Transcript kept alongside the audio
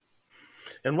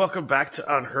And welcome back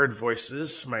to Unheard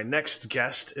Voices. My next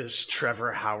guest is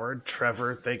Trevor Howard.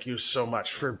 Trevor, thank you so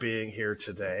much for being here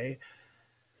today.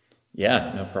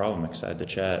 Yeah, no problem. Excited to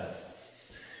chat.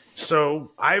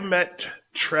 So, I met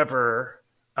Trevor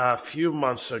a few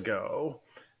months ago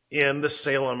in the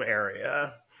Salem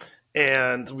area,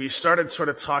 and we started sort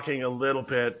of talking a little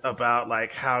bit about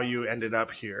like how you ended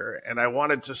up here. And I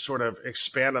wanted to sort of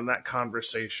expand on that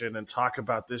conversation and talk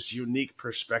about this unique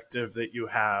perspective that you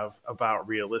have about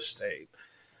real estate.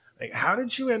 Like, how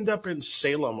did you end up in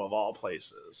Salem of all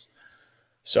places?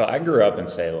 So I grew up in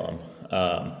Salem,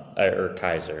 or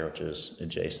Kaiser, which is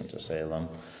adjacent to Salem.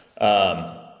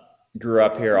 Um, Grew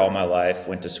up here all my life,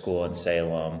 went to school in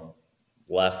Salem,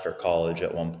 left for college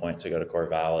at one point to go to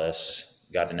Corvallis,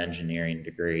 got an engineering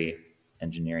degree,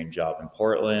 engineering job in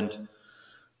Portland.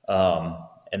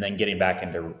 And then getting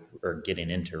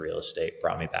into real estate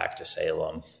brought me back to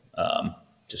Salem,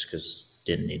 just because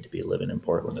didn't need to be living in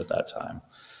Portland at that time.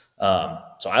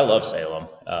 So I love Salem.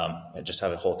 I just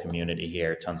have a whole community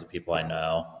here, tons of people I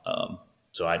know.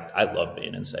 So I love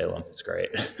being in Salem. It's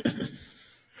great.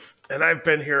 And I've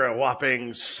been here a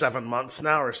whopping 7 months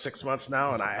now or 6 months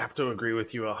now, and I have to agree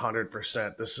with you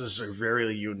 100%. This is a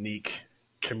very unique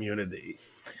community.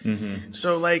 Mm-hmm.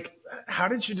 So, like, how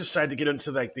did you decide to get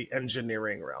into like the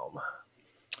engineering realm?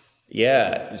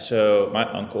 Yeah, so my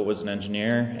uncle was an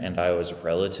engineer and I was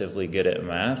relatively good at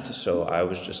math. So I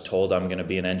was just told I'm going to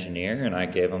be an engineer and I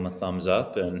gave him a thumbs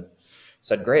up and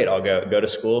said, great, I'll go to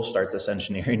school, start this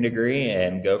engineering degree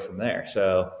and go from there.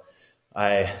 So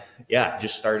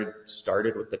just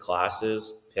started with the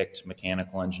classes, picked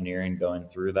mechanical engineering going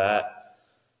through that,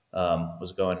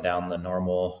 was going down the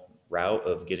normal route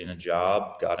of getting a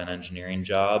job, got an engineering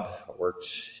job, worked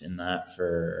in that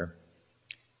for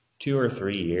 2 or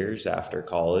 3 years after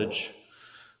college,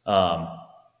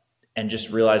 and just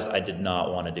realized I did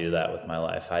not want to do that with my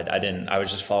life. I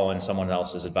was just following someone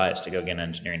else's advice to go get an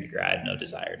engineering degree. I had no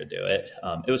desire to do it.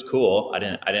 It was cool.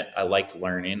 I liked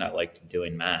learning. I liked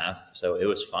doing math. So it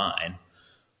was fine,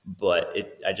 but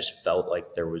I just felt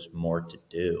like there was more to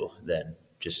do than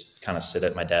just kind of sit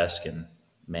at my desk and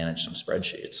manage some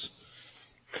spreadsheets.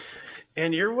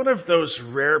 And you're one of those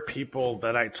rare people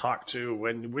that I talk to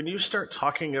when you start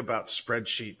talking about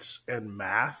spreadsheets and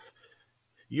math,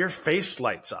 your face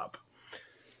lights up,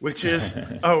 which is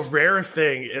a rare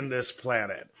thing in this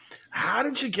planet. How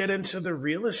did you get into the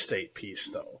real estate piece,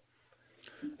 though?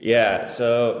 Yeah,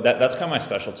 so that's kind of my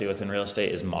specialty within real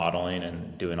estate is modeling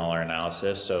and doing all our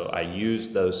analysis. So I use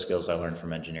those skills I learned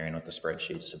from engineering with the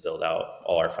spreadsheets to build out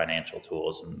all our financial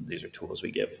tools. And these are tools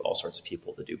we give all sorts of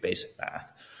people to do basic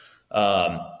math.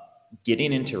 Um,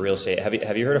 Getting into real estate, have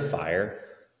you heard of FIRE,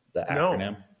 the No.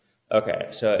 acronym? Okay,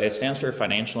 so it stands for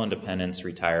Financial Independence,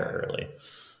 Retire Early.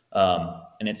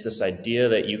 And it's this idea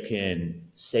that you can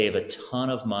save a ton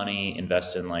of money,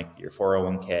 invest in like your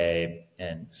 401k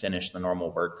and finish the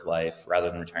normal work life rather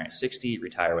than retiring at 60,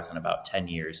 retire within about 10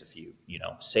 years if you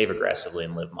save aggressively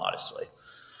and live modestly.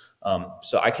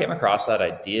 So I came across that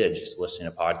idea just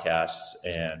listening to podcasts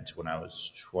and when I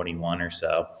was 21 or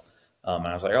so. And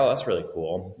I was like, oh, that's really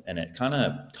cool. And it kind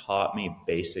of taught me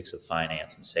basics of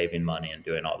finance and saving money and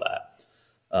doing all that.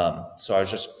 So I was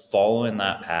just following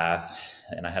that path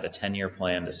and I had a 10-year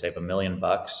plan to save $1 million.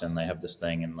 And they have this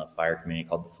thing in the FIRE community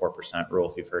called the 4% rule,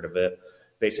 if you've heard of it.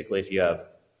 Basically, if you have,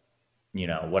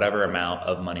 whatever amount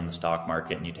of money in the stock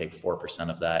market and you take 4%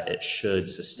 of that, it should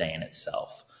sustain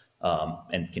itself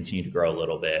and continue to grow a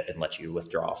little bit and let you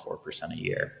withdraw 4% a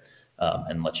year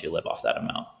and let you live off that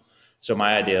amount. So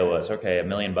my idea was, okay, $1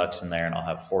 million in there and I'll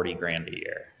have 40 grand a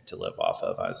year to live off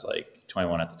of. I was like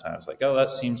 21 at the time. I was like, oh,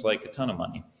 that seems like a ton of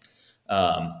money.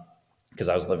 Because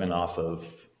I was living off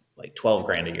of like 12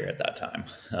 grand a year at that time.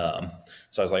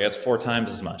 So I was like, that's 4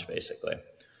 times as much basically.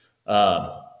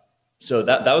 So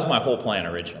that was my whole plan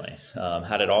originally.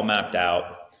 Had it all mapped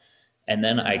out. And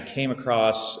then I came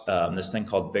across this thing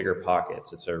called Bigger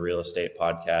Pockets. It's a real estate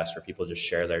podcast where people just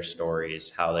share their stories,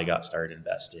 how they got started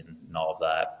investing and all of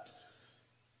that.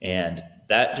 And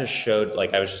that just showed,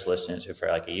 like, I was just listening to it for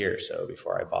like a year or so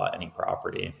before I bought any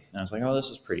property. And I was like, oh, this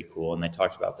is pretty cool. And they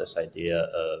talked about this idea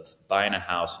of buying a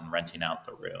house and renting out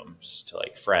the rooms to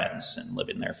like friends and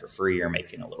living there for free or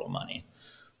making a little money.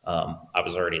 I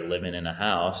was already living in a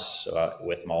house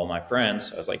with all my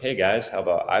friends. I was like, hey guys, how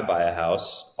about I buy a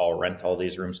house? I'll rent all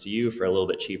these rooms to you for a little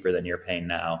bit cheaper than you're paying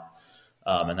now.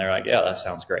 And they're like, yeah, that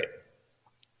sounds great.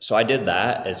 So I did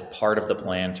that as part of the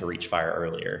plan to reach FIRE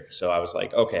earlier. So I was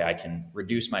like, okay, I can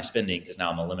reduce my spending because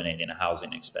now I'm eliminating a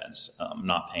housing expense. I'm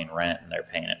not paying rent and they're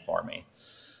paying it for me.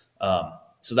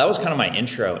 So that was kind of my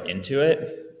intro into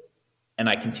it. And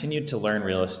I continued to learn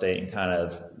real estate and kind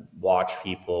of watch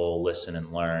people, listen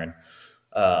and learn.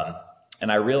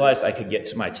 And I realized I could get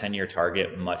to my 10-year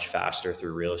target much faster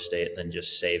through real estate than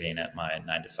just saving at my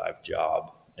 9-to-5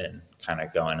 job and kind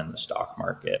of going in the stock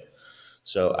market.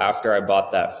 So after I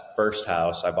bought that first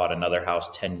house, I bought another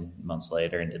house 10 months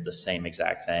later and did the same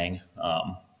exact thing.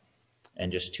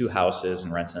 And just 2 houses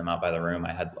and renting them out by the room.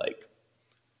 I had like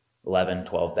 11,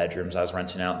 12 bedrooms I was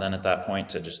renting out then at that point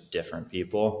to just different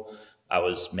people. I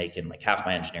was making like half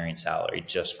my engineering salary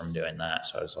just from doing that.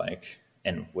 So I was like,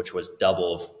 and which was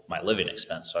double of my living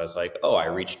expense. So I was like, oh, I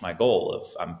reached my goal of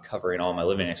I'm covering all my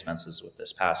living expenses with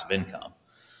this passive income.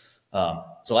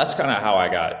 So that's kind of how I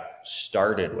got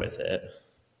started with it.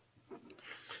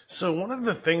 So one of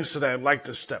the things that I'd like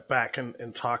to step back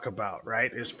and talk about,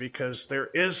 right, is because there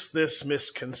is this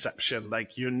misconception,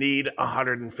 like you need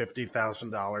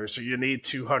 $150,000 or you need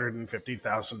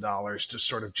 $250,000 to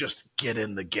sort of just get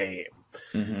in the game.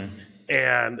 Mm-hmm.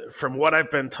 And from what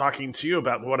I've been talking to you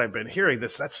about and what I've been hearing,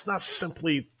 that's not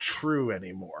simply true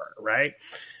anymore, right?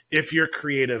 If you're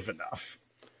creative enough.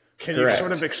 Can Correct. you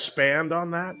sort of expand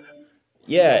on that?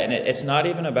 Yeah, and it's not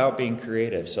even about being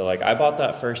creative. So like I bought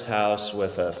that first house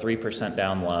with a 3%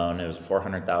 down loan. It was a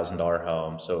 $400,000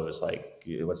 home. So it was like,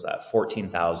 what's that?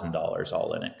 $14,000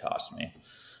 all in it cost me.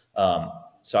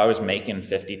 So I was making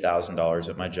 $50,000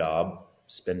 at my job,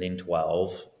 spending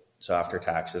 12. So after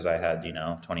taxes, I had,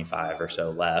 25 or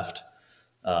so left.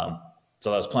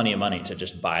 So that was plenty of money to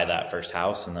just buy that first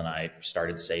house. And then I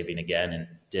started saving again and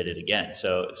did it again.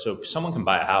 So someone can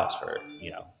buy a house for,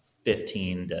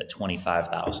 $15,000 to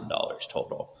 $25,000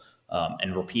 total,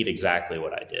 and repeat exactly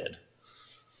what I did.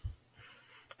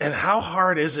 And how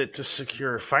hard is it to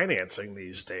secure financing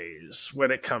these days when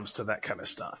it comes to that kind of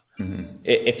stuff? Mm-hmm.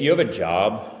 If you have a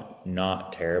job,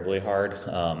 not terribly hard.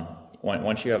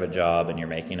 Once you have a job and you're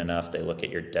making enough, they look at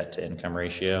your debt to income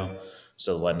ratio.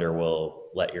 So the lender will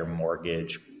let your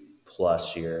mortgage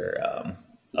plus your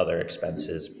other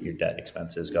expenses, your debt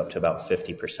expenses, go up to about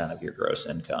 50% of your gross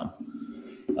income.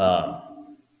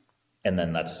 And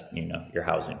then that's, your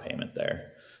housing payment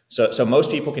there. So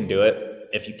most people can do it.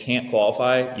 If you can't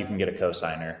qualify, you can get a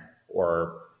cosigner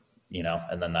or,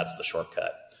 and then that's the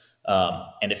shortcut.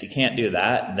 And if you can't do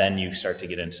that, then you start to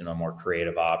get into more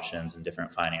creative options and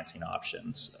different financing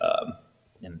options,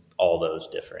 and all those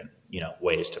different,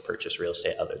 ways to purchase real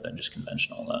estate other than just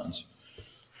conventional loans.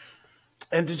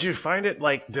 And did you find it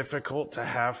difficult to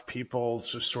have people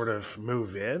to sort of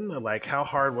move in? Like how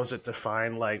hard was it to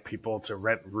find people to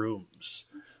rent rooms?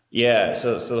 Yeah.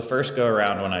 So the first go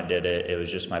around when I did it, it was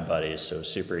just my buddies. So it was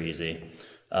super easy.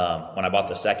 When I bought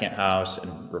the second house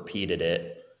and repeated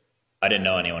it, I didn't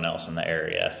know anyone else in the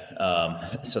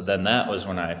area. So then that was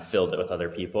when I filled it with other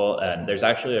people. And there's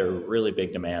actually a really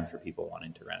big demand for people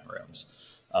wanting to rent rooms.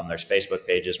 There's Facebook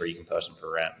pages where you can post them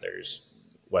for rent. There's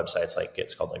websites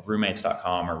it's called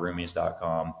roommates.com or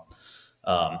roomies.com.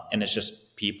 And it's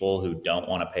just people who don't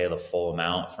want to pay the full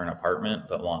amount for an apartment,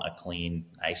 but want a clean,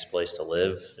 nice place to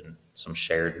live and some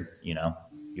shared,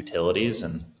 utilities.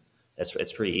 And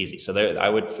it's pretty easy. So I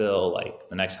would fill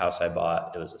the next house I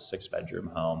bought, it was a 6-bedroom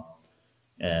home.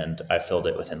 And I filled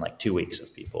it within 2 weeks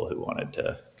of people who wanted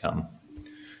to come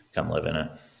live in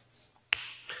it.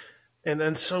 And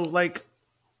then so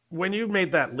when you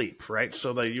made that leap, right?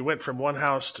 So that you went from 1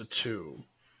 house to 2,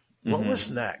 what was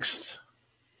next?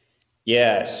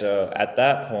 Yeah. So at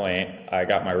that point, I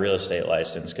got my real estate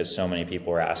license because so many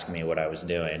people were asking me what I was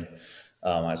doing.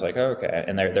 I was like, oh, okay.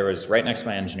 And there was right next to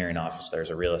my engineering office, there's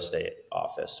a real estate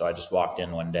office. So I just walked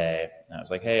in one day and I was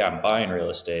like, hey, I'm buying real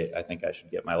estate. I think I should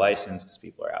get my license because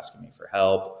people are asking me for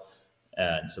help.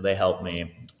 And so they helped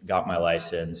me, got my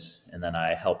license. And then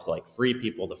I helped 3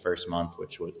 people the first month,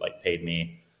 which would paid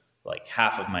me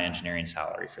half of my engineering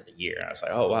salary for the year. And I was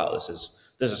like, oh, wow, this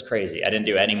is crazy. I didn't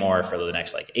do any more for the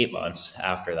next 8 months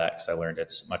after that because I learned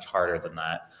it's much harder than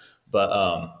that. But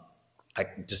I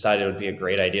decided it would be a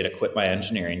great idea to quit my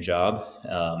engineering job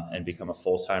and become a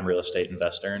full-time real estate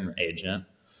investor and agent.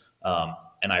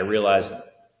 And I realized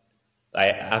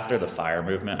after the FIRE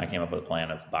movement, I came up with a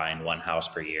plan of buying 1 house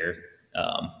per year.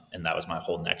 And that was my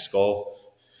whole next goal.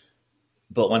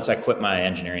 But once I quit my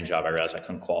engineering job, I realized I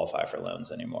couldn't qualify for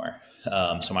loans anymore.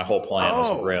 So my whole plan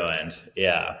was ruined.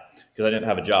 Yeah, because I didn't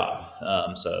have a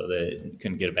job. So they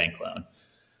couldn't get a bank loan.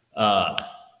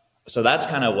 So that's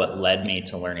kind of what led me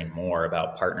to learning more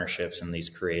about partnerships and these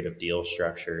creative deal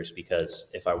structures, because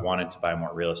if I wanted to buy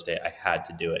more real estate, I had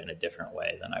to do it in a different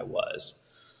way than I was.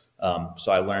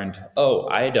 So I learned,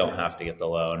 I don't have to get the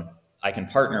loan. I can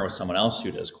partner with someone else who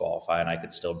does qualify, and I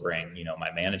could still bring,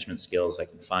 my management skills. I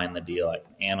can find the deal. I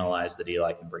can analyze the deal.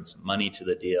 I can bring some money to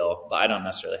the deal, but I don't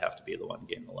necessarily have to be the one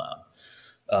getting the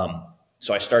loan.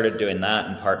 So I started doing that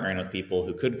and partnering with people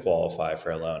who could qualify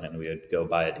for a loan, and we would go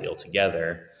buy a deal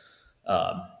together,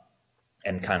 um,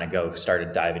 and kind of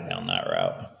started diving down that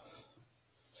route.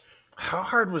 How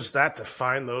hard was that to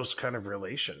find those kind of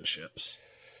relationships?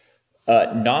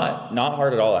 Not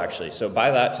hard at all, actually. So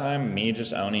by that time, me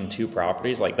just owning two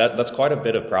properties, like that's quite a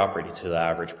bit of property to the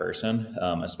average person,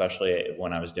 especially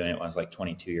when I was doing it when I was like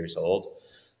 22 years old.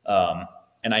 Um,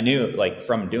 and I knew, like,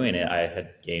 from doing it, I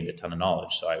had gained a ton of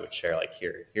knowledge. So I would share, like,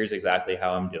 here's exactly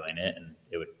how I'm doing it, and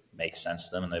it would make sense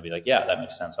to them, and they'd be like, yeah, that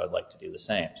makes sense. I would like to do the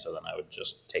same. So then I would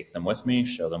just take them with me,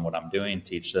 show them what I'm doing,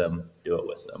 teach them, do it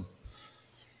with them.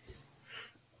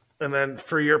 And then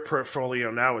for your portfolio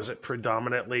now, is it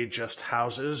predominantly just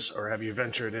houses, or have you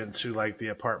ventured into like the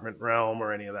apartment realm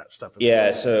or any of that stuff as Yeah,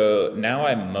 well? so now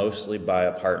I mostly buy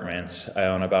apartments. I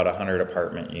own about 100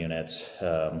 apartment units,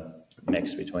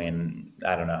 mixed between,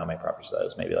 I don't know how many properties that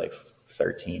is, maybe like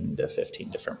 13 to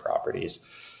 15 different properties.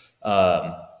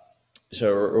 Um,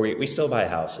 so we still buy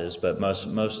houses, but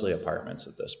mostly apartments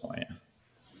at this point.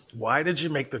 Why did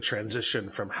you make the transition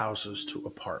from houses to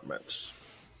apartments?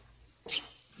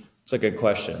 It's a good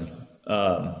question.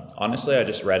 Honestly, I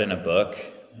just read in a book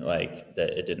like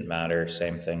that it didn't matter.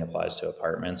 Same thing applies to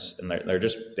apartments, and they're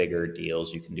just bigger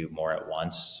deals. You can do more at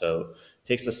once. So it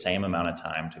takes the same amount of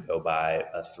time to go buy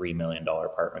a $3 million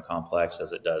apartment complex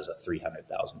as it does a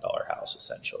 $300,000 house,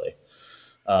 essentially.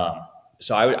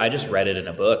 So I just read it in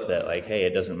a book that, like, hey,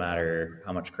 it doesn't matter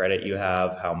how much credit you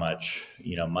have, how much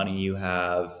money you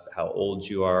have, how old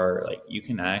you are. Like, you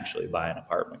can actually buy an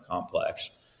apartment complex.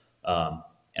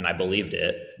 And I believed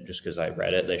it just because I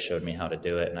read it. They showed me how to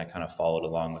do it, and I kind of followed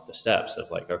along with the steps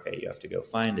of, like, okay, you have to go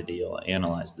find a deal,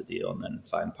 analyze the deal, and then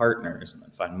find partners, and then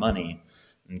find money,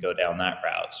 and go down that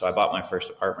route. So I bought my first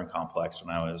apartment complex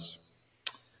when I was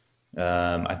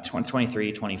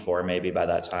 23, 24 maybe. By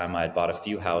that time, I had bought a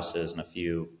few houses and a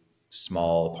few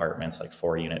small apartments, like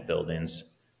 4-unit buildings,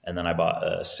 and then I bought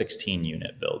a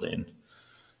 16-unit building.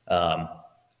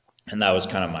 And that was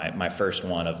kind of my first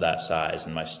one of that size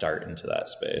and my start into that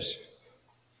space.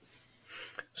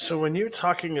 So when you're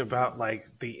talking about like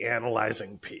the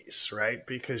analyzing piece, right?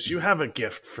 Because you have a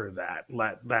gift for that,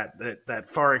 that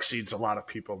far exceeds a lot of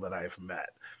people that I've met.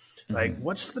 Like, Mm-hmm.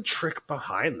 what's the trick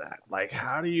behind that? Like,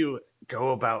 how do you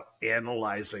go about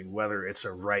analyzing whether it's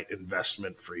a right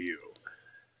investment for you?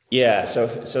 Yeah, so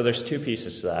there's two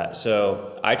pieces to that.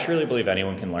 So I truly believe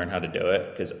anyone can learn how to do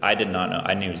it because I did not know.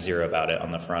 I knew zero about it on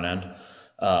the front end.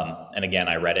 And again,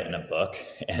 I read it in a book,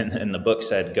 and the book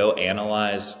said, go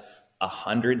analyze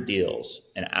 100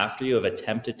 deals. And after you have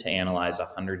attempted to analyze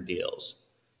 100 deals,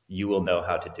 you will know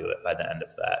how to do it by the end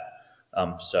of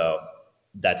that. So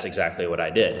that's exactly what I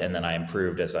did. And then I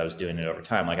improved as I was doing it over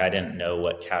time. Like, I didn't know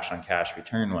what cash on cash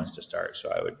return was to start.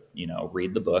 So I would,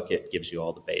 read the book. It gives you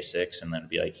all the basics, and then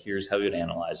be like, here's how you'd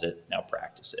analyze it. Now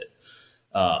practice it.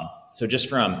 So just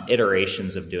from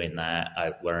iterations of doing that,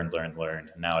 I've learned. And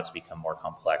now it's become more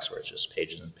complex where it's just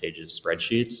pages and pages of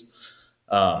spreadsheets.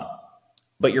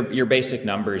 But your basic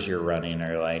numbers you're running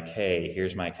are like, hey,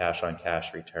 here's my cash on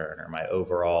cash return or my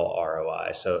overall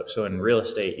ROI. So in real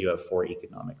estate, you have 4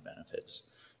 economic benefits.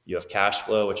 You have cash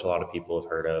flow, which a lot of people have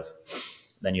heard of.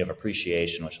 Then you have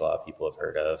appreciation, which a lot of people have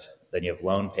heard of. Then you have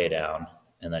loan pay down,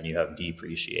 and then you have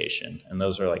depreciation. And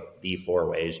those are like the 4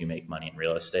 ways you make money in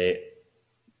real estate.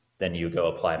 Then you go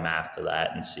apply math to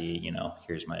that and see,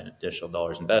 here's my additional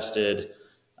dollars invested.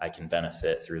 I can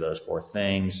benefit through those 4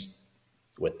 things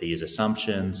with these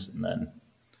assumptions, and then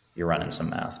you're running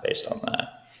some math based on that.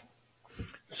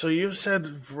 So you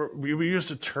said we used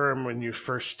a term when you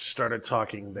first started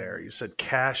talking there. You said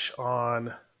cash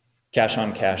on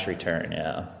Cash return,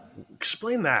 yeah.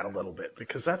 Explain that a little bit,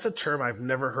 because that's a term I've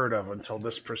never heard of until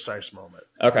this precise moment.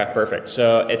 Okay, perfect.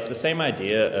 So it's the same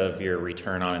idea of your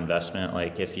return on investment.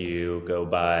 Like, if you go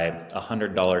buy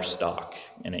 $100 stock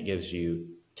and it gives you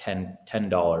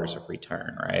 $10 of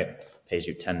return, right? Pays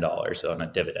you $10 on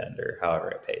a dividend or however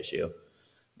it pays you.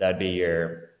 That'd be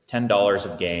your $10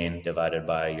 of gain divided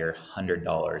by your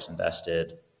 $100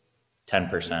 invested,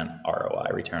 10%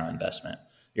 ROI, return on investment.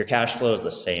 Your cash flow is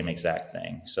the same exact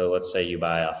thing. So let's say you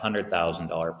buy a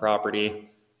 $100,000 property,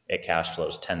 it cash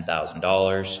flows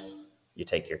 $10,000. You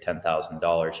take your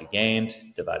 $10,000 you gained,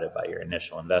 divided by your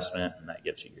initial investment, and that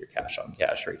gives you your cash on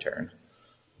cash return.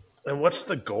 And what's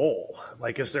the goal?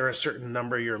 Like, is there a certain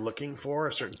number you're looking for,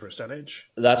 a certain percentage?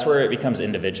 That's where it becomes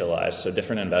individualized. So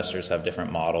different investors have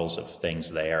different models of things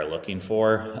they are looking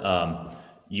for.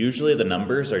 Usually the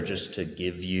numbers are just to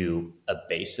give you a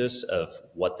basis of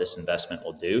what this investment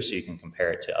will do so you can compare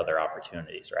it to other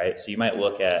opportunities, right? So you might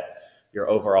look at your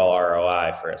overall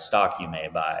ROI for a stock you may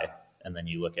buy, And then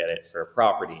you look at it for a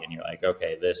property and you're like,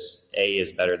 okay, this A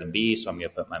is better than B, so I'm going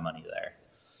to put my money there.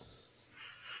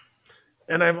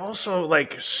 And I've also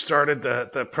like started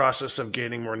the process of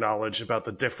gaining more knowledge about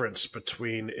the difference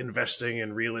between investing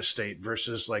in real estate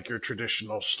versus like your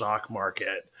traditional stock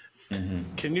market.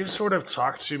 Mm-hmm. Can you sort of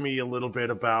talk to me a little bit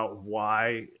about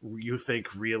why you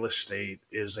think real estate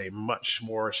is a much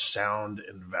more sound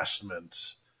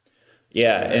investment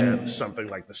Yeah. than And something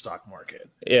like the stock market?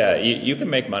 yeah, you can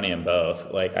make money in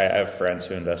both. Like I have friends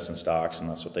who invest in stocks, and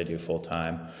that's what they do full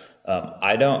time.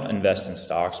 I don't invest in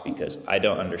stocks because I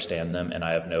don't understand them and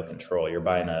I have no control. You're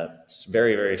buying a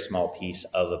very, very small piece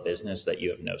of a business that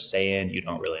you have no say in. You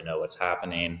don't really know what's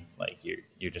happening. Like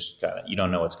you're just kind of, you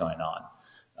don't know what's going on.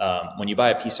 When you buy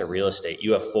a piece of real estate,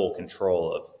 you have full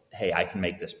control of, hey, I can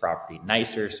make this property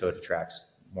nicer so it attracts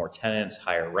more tenants,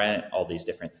 higher rent, all these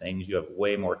different things. You have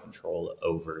way more control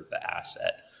over the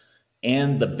asset.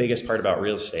 And the biggest part about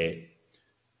real estate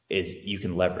is you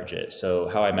can leverage it. So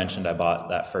how I mentioned, I bought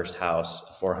that first house,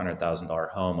 a $400,000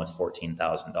 home with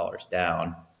 $14,000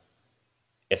 down.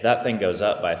 If that thing goes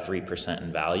up by 3%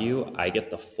 in value, I get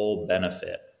the full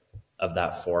benefit of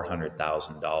that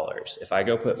 $400,000. If I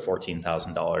go put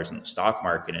 $14,000 in the stock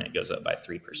market and it goes up by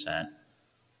 3%,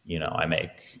 I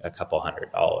make a couple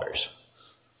 $100.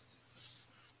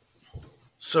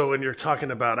 So when you're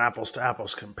talking about apples to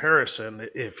apples comparison,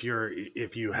 if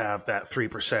you have that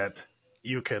 3%,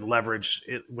 you can leverage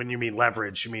it. When you mean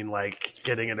leverage, you mean like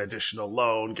getting an additional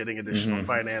loan, getting additional Mm-hmm.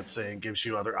 financing, gives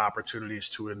you other opportunities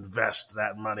to invest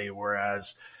that money.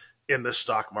 Whereas in the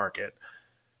stock market,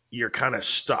 you're kind of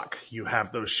stuck. You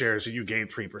have those shares and you gain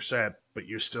 3%, but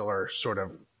you still are sort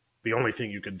of, the only thing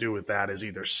you can do with that is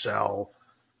either sell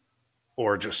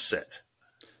or just sit.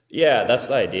 Yeah, that's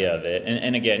the idea of it.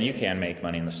 And again, you can make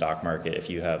money in the stock market if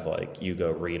you have like, you go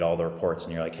read all the reports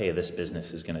and you're like, hey, this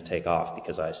business is going to take off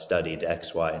because I studied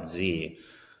X, Y, and Z.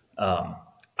 Um,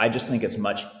 I just think it's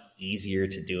much easier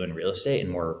to do in real estate and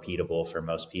more repeatable for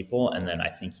most people. And then I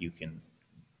think you can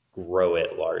grow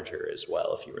it larger as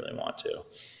well if you really want to.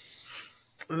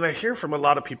 And I hear from a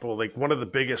lot of people, like one of the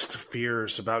biggest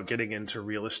fears about getting into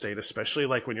real estate, especially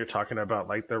like when you're talking about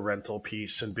like the rental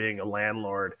piece and being a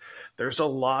landlord, there's a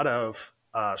lot of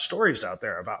stories out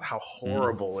there about how Mhm.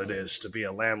 horrible it is to be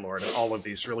a landlord and all of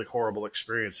these really horrible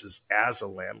experiences as a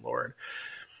landlord.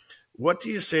 What do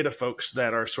you say to folks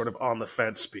that are sort of on the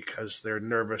fence because they're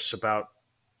nervous about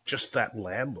just that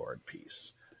landlord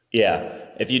piece? Yeah,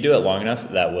 if you do it long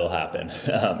enough, that will happen.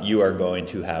 You are going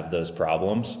to have those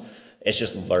problems. It's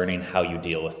just learning how you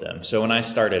deal with them. So when I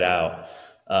started out,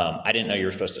 I didn't know you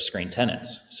were supposed to screen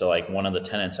tenants. So like one of the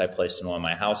tenants I placed in one of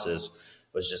my houses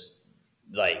was just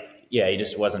like, yeah, he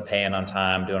just wasn't paying on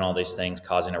time, doing all these things,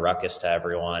 causing a ruckus to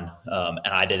everyone. And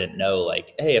I didn't know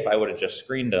like, hey, if I would have just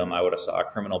screened him, I would have saw a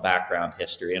criminal background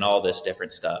history and all this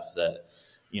different stuff that,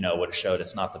 would have showed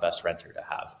it's not the best renter to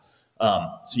have.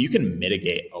 So you can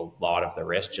mitigate a lot of the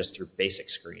risk just through basic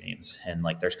screenings, and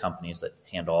like there's companies that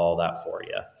handle all that for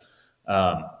you.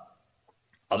 Um,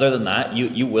 Other than that,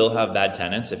 you will have bad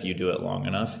tenants if you do it long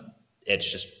enough. It's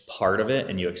just part of it,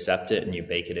 and you accept it and you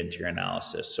bake it into your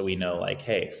analysis. So we know, like,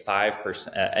 hey,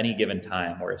 5% at any given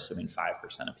time, we're assuming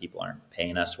 5% of people aren't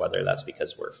paying us, whether that's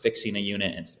because we're fixing a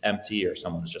unit and it's empty, or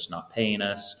someone's just not paying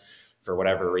us for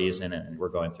whatever reason, and we're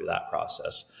going through that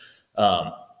process.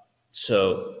 Um,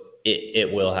 so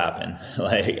it will happen,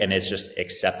 like, and it's just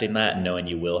accepting that and knowing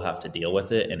you will have to deal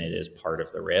with it, and it is part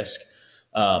of the risk.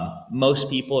 Most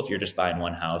people, if you're just buying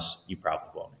one house, you probably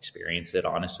won't experience it,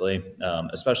 honestly.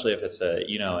 Especially if it's a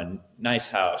nice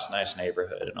house, nice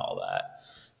neighborhood and all that.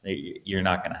 You're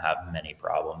not going to have many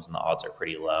problems and the odds are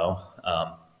pretty low.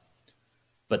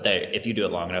 But if you do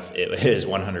it long enough, it is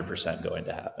 100% going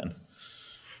to happen.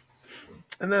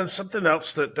 And then something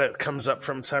else that comes up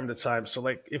from time to time. So,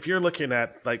 like, if you're looking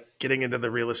at like getting into the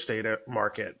real estate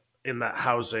market in that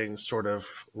housing sort of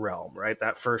realm, right?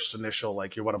 That first initial,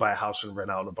 like, you want to buy a house and rent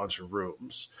out a bunch of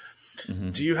rooms. Do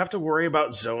Mm-hmm. you have to worry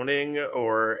about zoning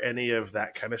or any of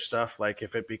that kind of stuff? Like,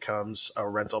 if it becomes a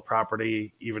rental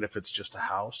property, even if it's just a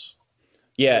house?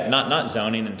 Yeah, not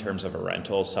zoning in terms of a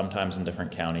rental. Sometimes in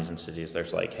different counties and cities,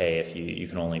 there's like, hey, if you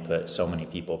can only put so many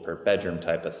people per bedroom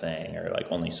type of thing, or like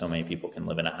only so many people can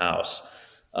live in a house.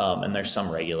 And there's some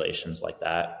regulations like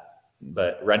that.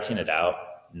 But renting it out,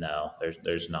 no,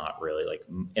 there's not really like,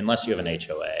 unless you have an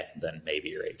HOA, then maybe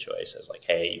your HOA says like,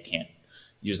 hey, you can't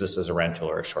use this as a rental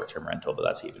or a short term rental, but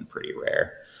that's even pretty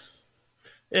rare.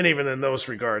 And even in those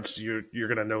regards, you're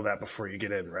going to know that before you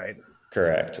get in, right?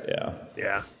 Correct. Yeah.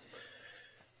 Yeah.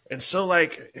 And so,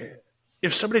 like,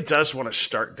 if somebody does want to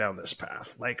start down this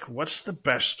path, like, what's the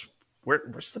best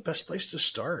place to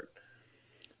start?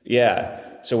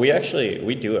 Yeah. So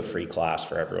we do a free class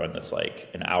for everyone that's like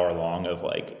an hour long of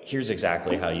like, here's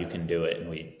exactly how you can do it. And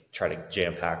we try to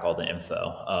jam pack all the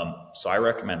info. So I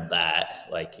recommend that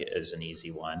like as an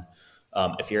easy one.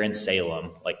 If you're in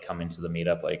Salem, like coming to the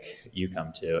meetup, like you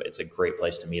come to, it's a great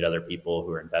place to meet other people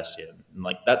who are invested. And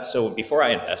like that's, so before I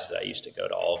invested, I used to go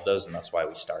to all of those. And that's why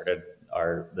we started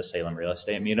the Salem real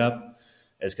estate meetup,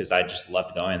 is because I just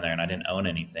loved going there and I didn't own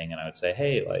anything. And I would say,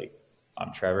 hey, like,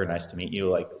 I'm Trevor, nice to meet you.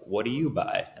 Like, what do you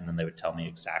buy? And then they would tell me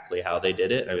exactly how they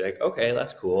did it. And I'd be like, okay,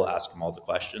 that's cool. Ask them all the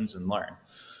questions and learn.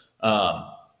 Um,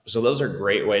 so those are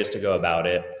great ways to go about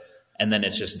it. And then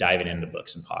it's just diving into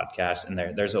books and podcasts. And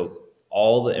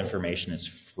all the information is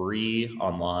free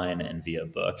online and via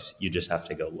books. You just have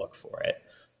to go look for it.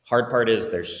 Hard part is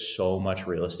there's so much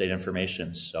real estate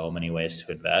information, so many ways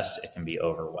to invest. It can be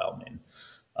overwhelming.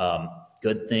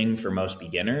 Good thing for most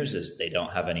beginners is they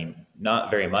don't have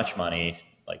not very much money,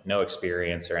 like no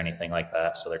experience or anything like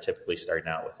that. So they're typically starting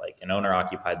out with like an owner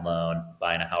occupied loan,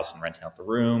 buying a house and renting out the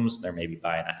rooms. They're maybe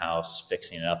buying a house,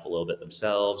 fixing it up a little bit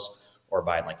themselves, or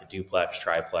buying like a duplex,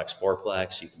 triplex,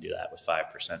 fourplex. You can do that with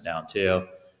 5% down too,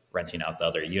 renting out the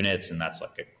other units. And that's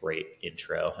like a great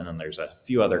intro. And then there's a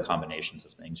few other combinations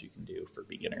of things you can do for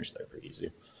beginners that are pretty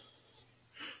easy.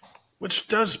 Which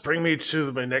does bring me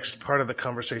to my next part of the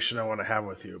conversation I want to have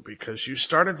with you, because you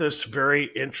started this very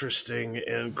interesting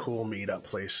and cool meetup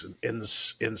place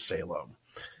in Salem.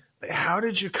 How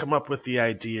did you come up with the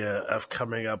idea of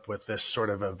coming up with this sort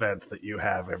of event that you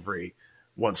have every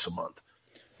once a month?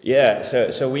 Yeah,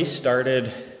 so we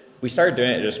started doing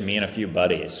it just me and a few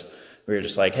buddies. We were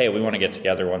just like, hey, we want to get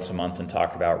together once a month and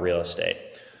talk about real estate.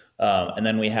 And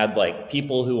then we had like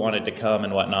people who wanted to come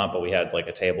and whatnot, but we had like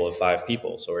a table of 5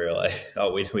 people. So we were like,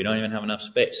 oh, we don't even have enough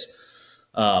space.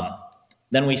 Um,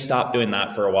 then we stopped doing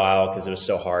that for a while because it was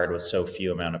so hard with so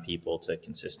few amount of people to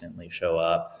consistently show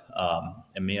up.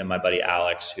 And me and my buddy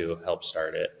Alex, who helped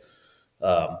start it,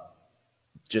 um,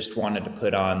 just wanted to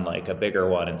put on like a bigger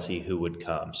one and see who would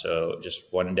come. So just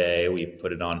one day we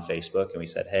put it on Facebook and we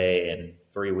said, hey, in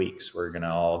 3 weeks, we're going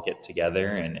to all get together.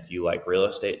 And if you like real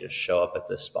estate, just show up at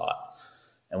this spot.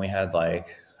 And we had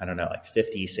like, I don't know, like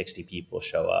 50, 60 people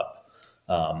show up.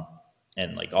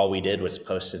 And like all we did was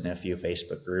post it in a few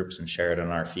Facebook groups and share it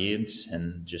on our feeds.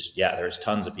 And just, yeah, there's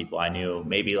tons of people. I knew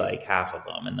maybe like half of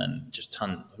them. And then just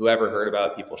whoever heard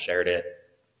about it, people shared it,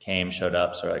 came, showed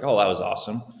up. So we're like, oh, that was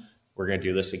awesome. We're going to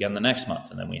do this again the next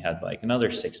month. And then we had like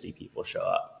another 60 people show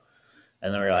up.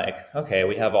 And then we were like, okay,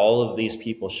 we have all of these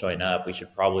people showing up. We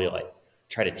should probably like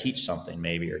try to teach something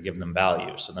maybe or give them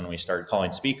value. So then we started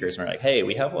calling speakers and we're like, hey,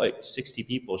 we have like 60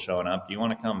 people showing up. Do you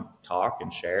want to come talk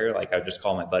and share? Like I would just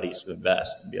call my buddies who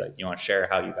invest and be like, you want to share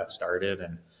how you got started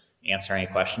and answer any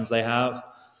questions they have?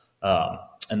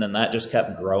 And then that just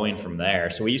kept growing from there.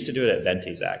 So we used to do it at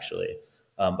Venti's actually.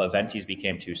 But Venti's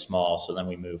became too small. So then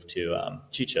we moved to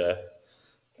Chicha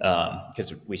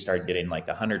because we started getting like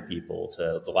 100 people.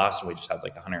 To the last one, we just had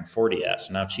like 140 at.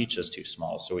 So now Chicha's too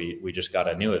small. So we just got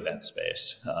a new event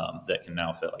space that can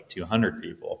now fit like 200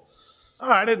 people. Oh,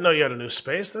 I didn't know you had a new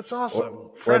space. That's awesome.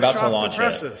 We're Fresh about to off launch the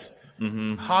presses.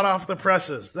 Hot off the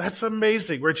presses. That's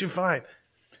amazing. Where'd you find?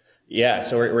 Yeah,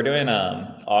 so we're doing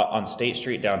on State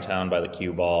Street downtown by the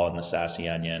Cue Ball and the Sassy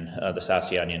Onion. The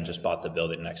Sassy Onion just bought the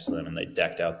building next to them, and they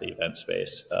decked out the event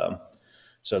space.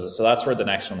 So that's where the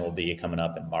next one will be coming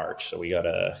up in March. So we got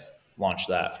to launch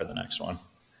that for the next one.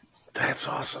 That's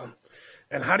awesome.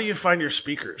 And how do you find your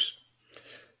speakers?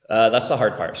 That's the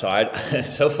hard part. So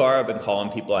so far I've been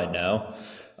calling people I know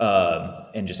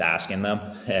and just asking them,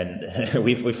 and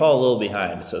we fall a little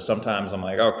behind. So sometimes I'm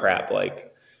like, oh crap, like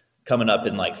coming up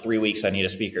in like 3 weeks, I need a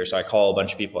speaker. So I call a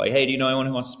bunch of people like, hey, do you know anyone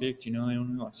who wants to speak? Do you know anyone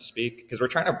who wants to speak? Because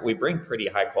we bring pretty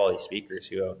high quality speakers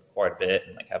who own quite a bit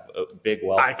and like have a big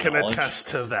wealth I of can knowledge. attest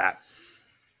to that.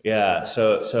 Yeah.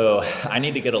 So I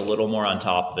need to get a little more on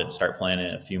top of it and start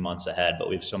planning a few months ahead, but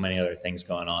we have so many other things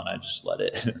going on. I just let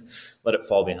it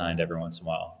fall behind every once in a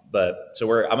while. But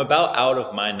so I'm about out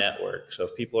of my network. So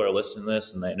if people are listening to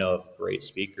this and they know of great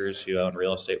speakers who own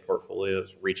real estate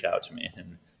portfolios, reach out to me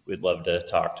and we'd love to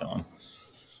talk to them.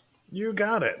 You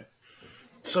got it.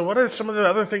 So what are some of the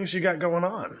other things you got going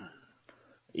on?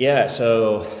 Yeah,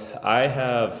 so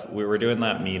we were doing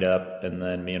that meetup, and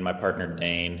then me and my partner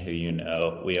Dane, who you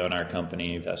know, we own our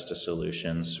company, Vesta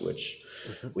Solutions, which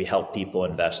we help people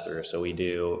invest through. So we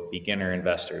do beginner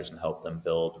investors and help them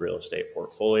build real estate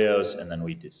portfolios, and then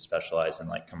we do specialize in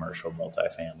like commercial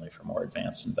multifamily for more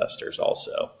advanced investors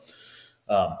also.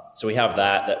 So we have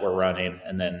that we're running,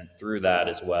 and then through that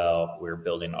as well, we're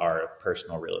building our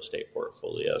personal real estate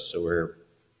portfolio. So we're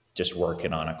just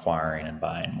working on acquiring and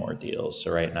buying more deals.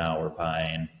 So right now we're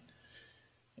buying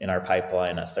in our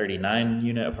pipeline a 39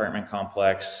 unit apartment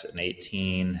complex, an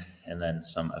 18, and then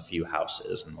a few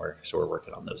houses. And we're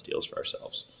working on those deals for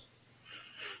ourselves.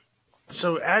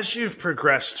 So as you've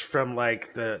progressed from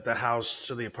like the house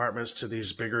to the apartments to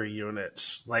these bigger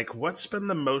units, like what's been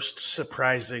the most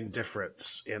surprising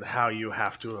difference in how you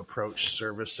have to approach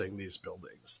servicing these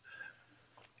buildings?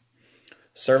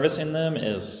 Servicing them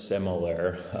is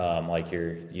similar. Like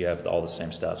you have all the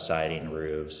same stuff: siding,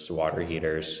 roofs, water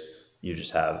heaters. You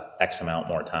just have X amount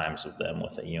more times of them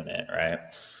with a unit, right?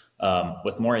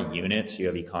 With more units, you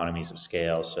have economies of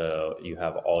scale. So you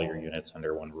have all your units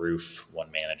under one roof.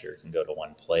 One manager can go to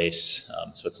one place.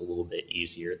 So it's a little bit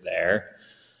easier there.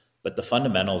 But the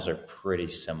fundamentals are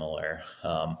pretty similar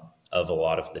of a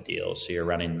lot of the deals. So you're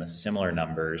running the similar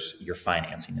numbers. Your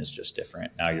financing is just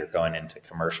different. Now you're going into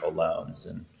commercial loans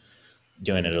and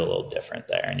doing it a little different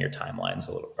there, and your timelines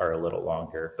are a little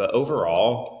longer. But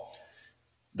overall,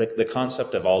 the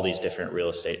concept of all these different real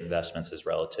estate investments is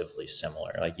relatively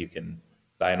similar. Like you can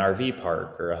buy an RV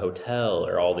park or a hotel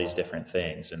or all these different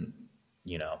things, and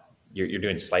you're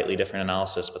doing slightly different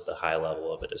analysis, but the high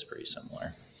level of it is pretty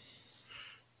similar.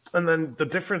 And then the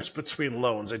difference between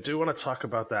loans, I do want to talk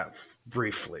about that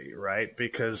briefly, right?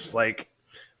 Because like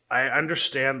I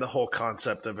understand the whole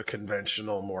concept of a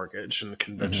conventional mortgage and a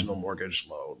conventional mortgage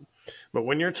loan. But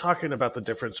when you're talking about the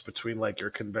difference between like your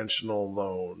conventional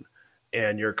loan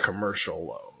and your commercial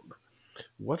loan,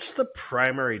 what's the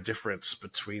primary difference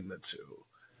between the two?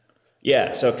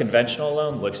 Yeah, so a conventional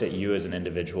loan looks at you as an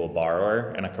individual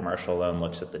borrower, and a commercial loan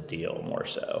looks at the deal more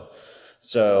so.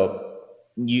 So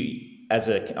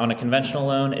on a conventional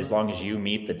loan, as long as you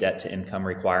meet the debt to income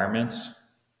requirements,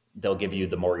 they'll give you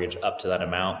the mortgage up to that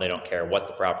amount. They don't care what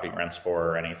the property rents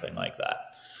for or anything like that.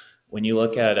 When you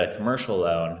look at a commercial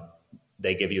loan,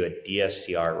 they give you a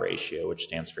DSCR ratio, which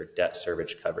stands for debt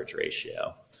service coverage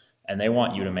ratio. And they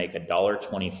want you to make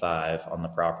 $1.25 on the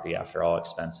property after all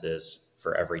expenses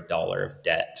for every dollar of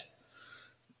debt.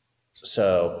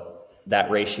 So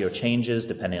that ratio changes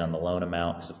depending on the loan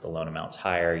amount, because if the loan amount's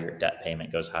higher, your debt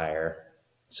payment goes higher.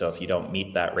 So if you don't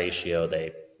meet that ratio,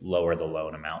 they lower the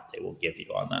loan amount they will give you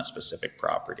on that specific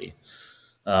property.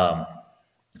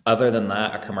 Other than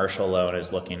that, a commercial loan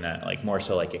is looking at like more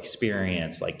so like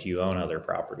experience, like do you own other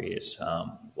properties?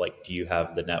 Like do you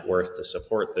have the net worth to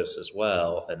support this as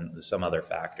well? And some other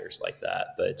factors like that.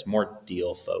 But it's more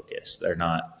deal focused. They're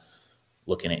not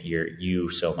looking at you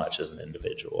so much as an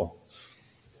individual.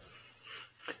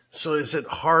 So is it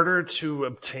harder to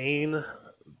obtain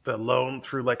the loan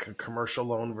through like a commercial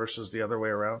loan versus the other way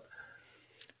around?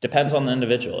 Depends on the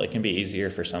individual. It can be easier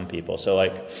for some people. So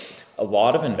like a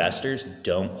lot of investors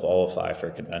don't qualify for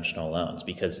conventional loans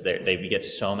because they get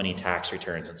so many tax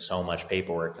returns and so much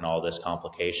paperwork and all this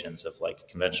complications of like a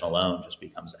conventional loan just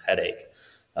becomes a headache.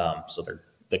 So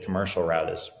the commercial route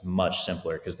is much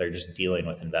simpler because they're just dealing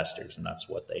with investors and that's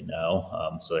what they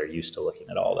know. So they're used to looking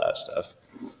at all that stuff.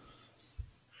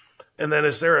 And then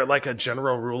is there like a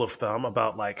general rule of thumb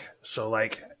about like, so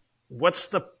like what's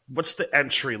the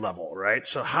entry level, right?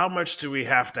 So how much do we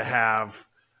have to have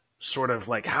sort of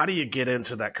like, how do you get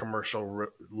into that commercial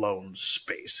loan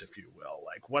space, if you will?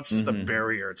 Like what's the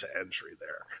barrier to entry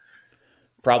there?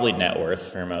 Probably net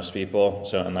worth for most people.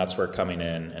 So, and that's where coming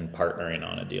in and partnering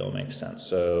on a deal makes sense.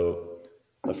 So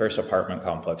the first apartment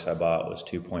complex I bought was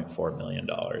 $2.4 million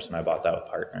and I bought that with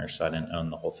partners. So I didn't own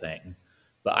the whole thing.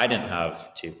 But I didn't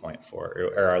have 2.4,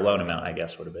 or our loan amount, I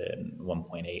guess, would have been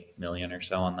 1.8 million or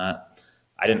so on that.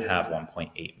 I didn't have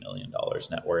 $1.8 million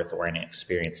net worth or any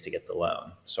experience to get the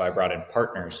loan. So I brought in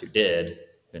partners who did,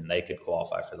 and they could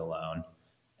qualify for the loan.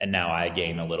 And now I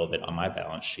gain a little bit on my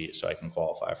balance sheet so I can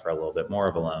qualify for a little bit more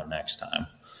of a loan next time.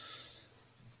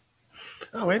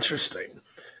 Oh, interesting.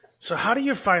 So how do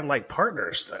you find like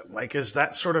partners then? Like, is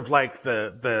that sort of like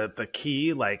the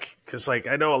key? Like, cause like,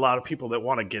 I know a lot of people that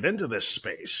want to get into this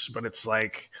space, but it's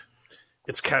like,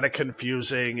 it's kind of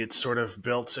confusing. It's sort of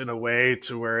built in a way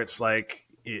to where it's like,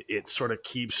 it sort of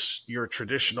keeps your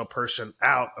traditional person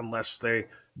out unless they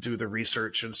do the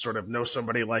research and sort of know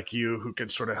somebody like you who can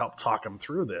sort of help talk them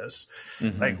through this.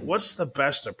 Like, what's the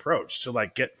best approach to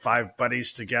like get 5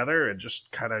 buddies together and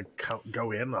just kind of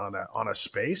go in on a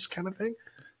space kind of thing?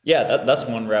 Yeah, that's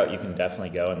one route you can definitely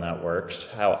go, and that works.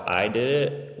 How I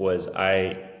did it was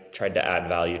I tried to add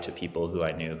value to people who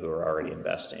I knew who were already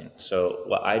investing. So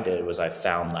what I did was I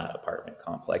found that apartment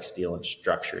complex deal and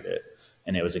structured it,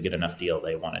 and it was a good enough deal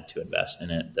they wanted to invest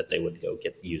in it that they would go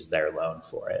use their loan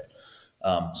for it.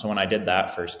 So when I did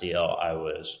that first deal, I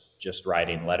was just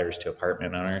writing letters to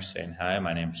apartment owners saying, "Hi,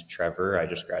 my name's Trevor. I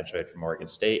just graduated from Oregon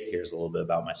State. Here's a little bit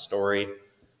about my story.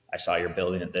 I saw your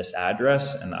building at this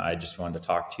address and I just wanted to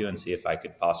talk to you and see if I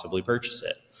could possibly purchase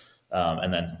it.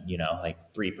 And then,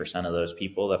 like 3% of those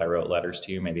people that I wrote letters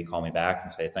to maybe call me back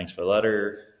and say, thanks for the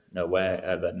letter. No way.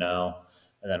 But no.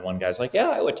 And then one guy's like, yeah,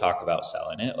 I would talk about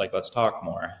selling it. Like, let's talk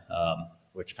more,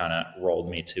 which kind of rolled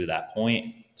me to that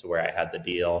point to where I had the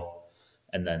deal.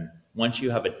 And then once you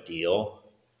have a deal,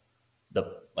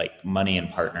 the money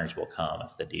and partners will come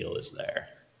if the deal is there.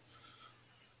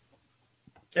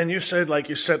 And you said,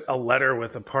 you sent a letter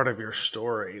with a part of your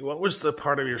story. What was the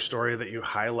part of your story that you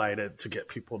highlighted to get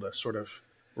people to sort of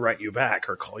write you back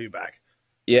or call you back?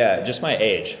 Yeah, just my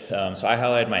age. So I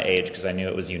highlighted my age because I knew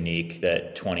it was unique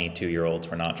that 22-year-olds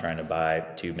were not trying to buy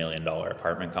 $2 million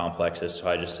apartment complexes. So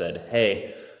I just said,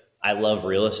 hey, I love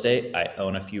real estate. I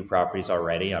own a few properties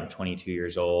already. I'm 22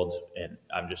 years old and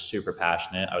I'm just super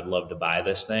passionate. I would love to buy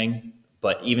this thing.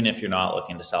 But even if you're not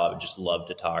looking to sell, I would just love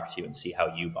to talk to you and see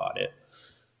how you bought it.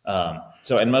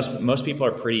 And most people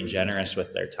are pretty generous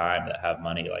with their time that have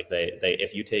money. Like they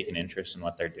if you take an interest in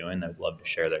what they're doing, they'd love to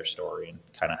share their story and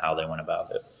kind of how they went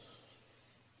about it.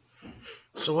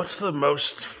 So what's the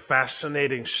most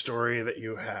fascinating story that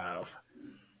you have?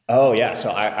 Oh yeah. So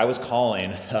I was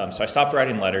calling. So I stopped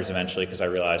writing letters eventually because I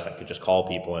realized I could just call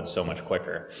people and it's so much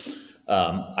quicker.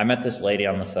 I met this lady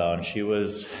on the phone. She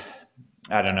was,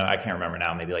 I don't know, I can't remember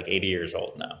now, maybe like 80 years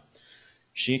old now.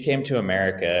 She came to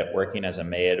America working as a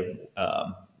maid,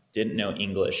 didn't know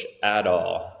English at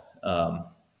all,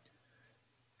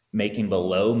 making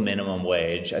below minimum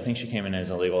wage. I think she came in as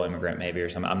a legal immigrant maybe or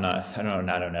something. I don't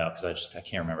know because I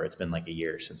can't remember. It's been like a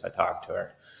year since I talked to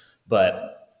her.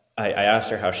 But I asked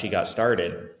her how she got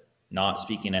started not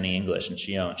speaking any English. And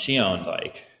she owned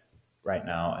like right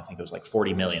now, I think it was like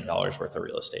 $40 million worth of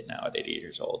real estate now at 80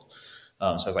 years old. So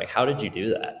I was like, how did you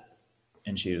do that?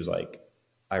 And she was like,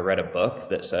 I read a book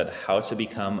that said how to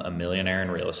become a millionaire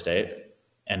in real estate.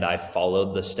 And I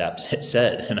followed the steps it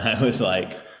said. And I was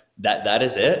like, that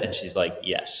is it? And she's like,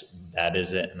 yes, that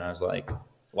is it. And I was like,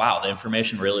 wow, the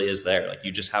information really is there. Like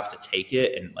you just have to take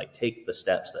it and like take the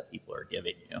steps that people are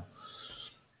giving you.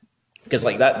 Because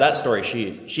like that story,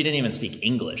 she didn't even speak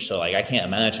English. So like I can't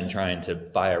imagine trying to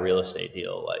buy a real estate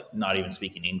deal, like not even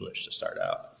speaking English to start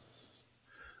out.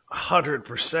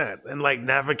 100%. And like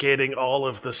navigating all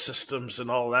of the systems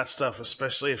and all that stuff,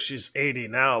 especially if she's 80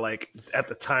 now, like at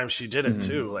the time she did it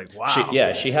too. Like,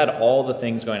 wow. She had all the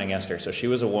things going against her. So she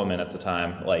was a woman at the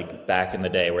time, like back in the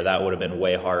day where that would have been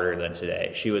way harder than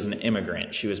today. She was an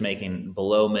immigrant. She was making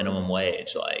below minimum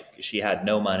wage. Like she had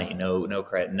no money, no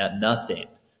credit, nothing.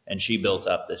 And she built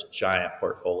up this giant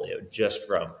portfolio just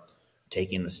from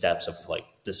taking the steps of like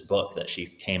this book that she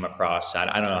came across.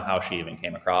 I don't know how she even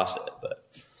came across it, but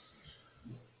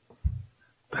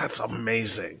that's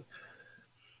amazing.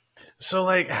 So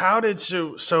like,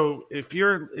 so if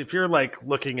you're like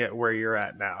looking at where you're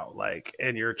at now, like,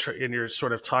 and you're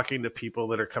sort of talking to people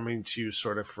that are coming to you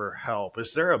sort of for help,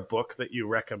 is there a book that you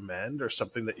recommend or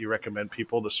something that you recommend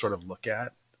people to sort of look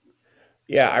at?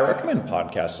 yeah, I recommend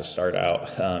podcasts to start out,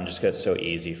 just because it's so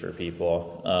easy for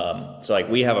people. So like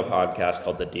we have a podcast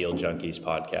called the Deal Junkies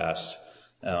podcast,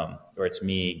 where it's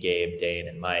me, Gabe, Dane,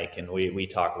 and Mike. And we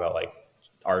talk about like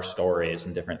our stories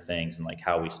and different things and like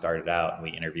how we started out, and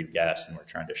we interview guests and we're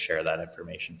trying to share that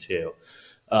information too.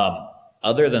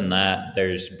 Other than that,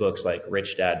 there's books like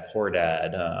Rich Dad, Poor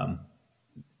Dad.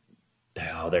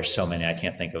 There's so many. I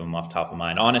can't think of them off the top of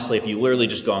mind. Honestly, if you literally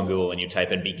just go on Google and you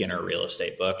type in beginner real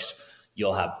estate books,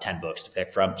 you'll have 10 books to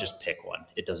pick from. Just pick one.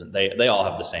 It doesn't, they all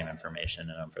have the same information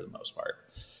in them for the most part.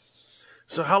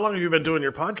 So how long have you been doing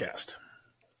your podcast?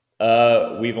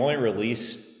 We've only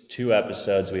released 2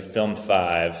 episodes. We filmed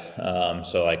 5,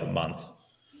 so like a month.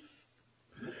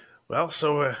 Well,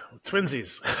 so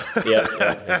twinsies. yeah,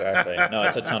 exactly. No,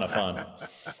 it's a ton of fun.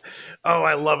 Oh,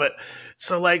 I love it.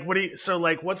 So like,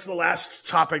 what's the last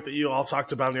topic that you all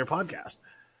talked about in your podcast?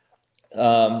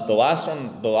 The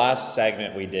last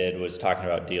segment we did was talking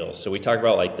about deals. So we talked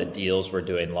about like the deals we're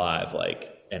doing live,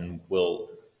 like, and we'll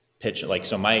pitch like,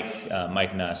 so Mike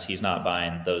Nuss, he's not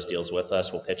buying those deals with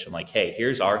us. We'll pitch him like, hey,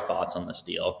 here's our thoughts on this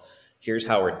deal. Here's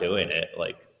how we're doing it.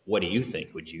 Like, what do you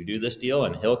think? Would you do this deal?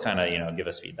 And he'll kind of, give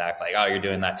us feedback like, oh, you're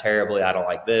doing that terribly. I don't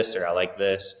like this, or I like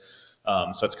this.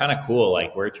 So it's kind of cool.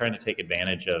 Like we're trying to take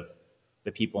advantage of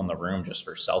the people in the room just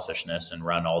for selfishness and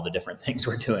run all the different things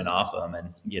we're doing off them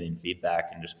and getting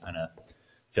feedback and just kind of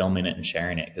filming it and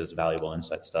sharing it because it's valuable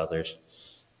insights to others.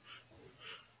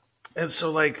 And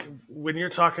so like when you're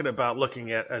talking about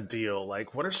looking at a deal,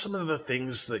 like what are some of the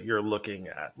things that you're looking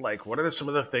at? Like what are some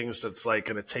of the things that's like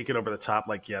going to take it over the top?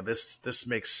 Like, yeah, this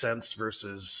makes sense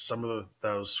versus some of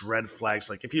those red flags.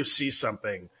 Like if you see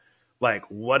something like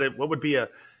what would be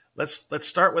let's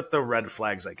start with the red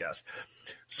flags, I guess.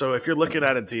 So if you're looking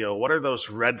at a deal, what are those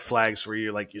red flags where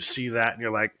you like you see that and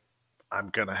you're like, I'm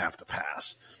gonna have to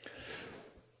pass?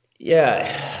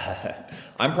 Yeah,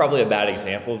 I'm probably a bad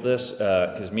example of this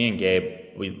because me and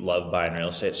Gabe, we love buying real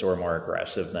estate, so we're more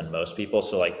aggressive than most people.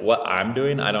 So like what I'm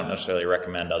doing, I don't necessarily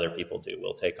recommend other people do.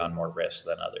 We'll take on more risks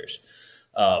than others.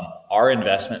 Our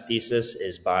investment thesis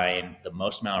is buying the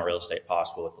most amount of real estate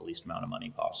possible with the least amount of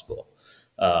money possible.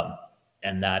 Um,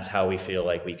 and that's how we feel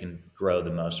like we can grow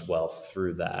the most wealth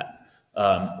through that.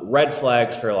 Red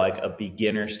flags for like a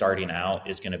beginner starting out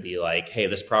is going to be like, hey,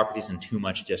 this property's in too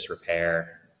much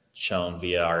disrepair, shown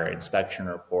via our inspection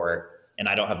report, and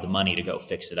I don't have the money to go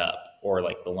fix it up, or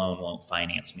like the loan won't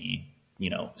finance me,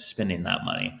 spending that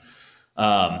money.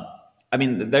 Um, I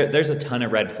mean, there's a ton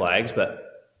of red flags, but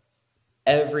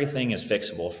everything is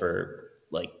fixable for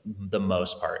like the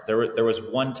most part. There was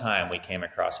one time we came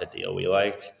across a deal we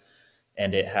liked,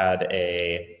 and it had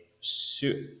a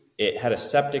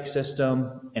septic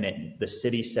system, and the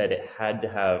city said it had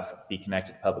to be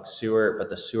connected to public sewer, but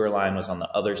the sewer line was on the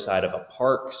other side of a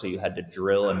park, so you had to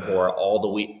drill and bore all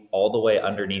the way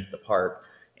underneath the park,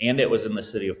 and it was in the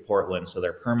city of Portland, so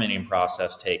their permitting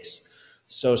process takes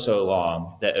so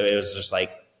long that it was just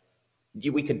like,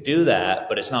 we could do that,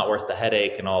 but it's not worth the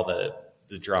headache and all the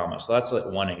drama. So that's like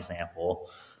one example.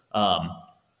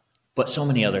 But so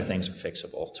many other things are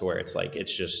fixable to where it's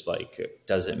just like,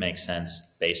 does it make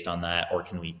sense based on that, or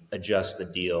can we adjust the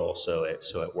deal so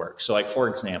it works? So like, for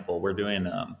example, we're doing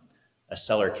a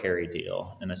seller carry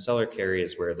deal, and a seller carry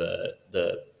is where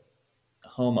the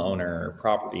homeowner or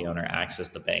property owner acts as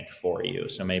the bank for you.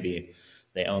 So maybe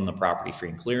they own the property free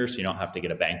and clear, so you don't have to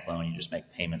get a bank loan. You just make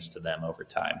payments to them over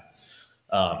time.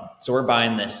 So we're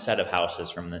buying this set of houses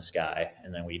from this guy,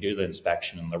 and then we do the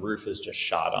inspection, and the roof is just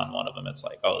shot on one of them. It's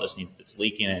like, oh, it's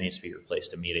leaking, and it needs to be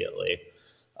replaced immediately.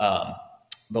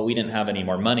 But we didn't have any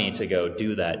more money to go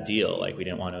do that deal. Like, we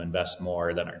didn't want to invest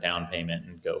more than our down payment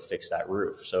and go fix that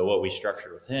roof. So what we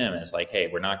structured with him is like,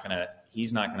 hey,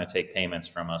 he's not gonna take payments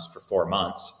from us for 4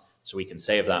 months, so we can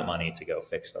save that money to go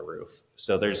fix the roof.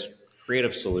 So there's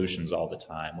creative solutions all the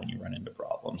time when you run into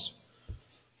problems.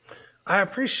 I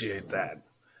appreciate that.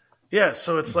 Yeah,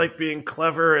 so it's like being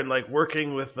clever and like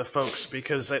working with the folks,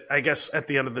 because I guess at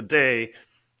the end of the day,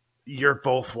 you're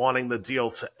both wanting the deal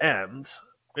to end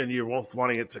and you're both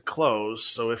wanting it to close.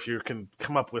 So if you can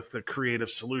come up with a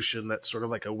creative solution that's sort of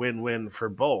like a win-win for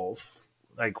both,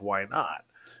 like, why not?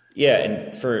 Yeah,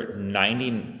 and for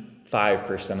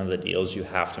 95% of the deals, you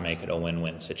have to make it a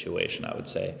win-win situation, I would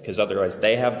say, because otherwise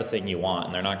they have the thing you want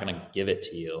and they're not going to give it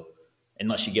to you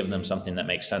unless you give them something that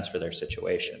makes sense for their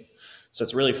situation. So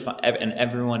it's really fun, and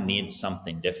everyone needs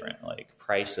something different. Like,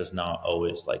 price is not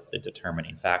always like the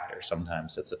determining factor.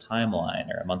 Sometimes it's a timeline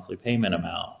or a monthly payment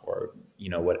amount, or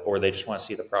or they just want to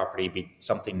see the property be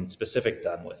something specific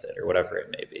done with it, or whatever it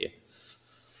may be.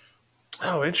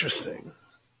 Oh, interesting.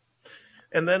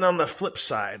 And then on the flip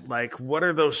side, like, what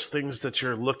are those things that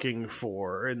you're looking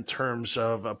for in terms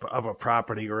of a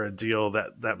property or a deal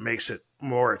that makes it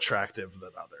more attractive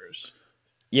than others?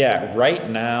 Yeah, right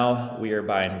now we are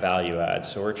buying value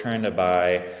adds. So we're trying to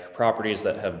buy properties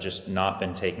that have just not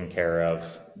been taken care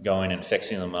of, going and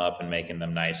fixing them up and making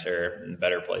them nicer and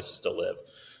better places to live.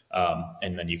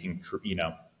 And then you can,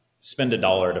 spend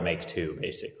 $1 to make two,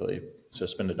 basically. So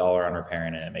spend $1 on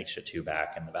repairing it, it makes you two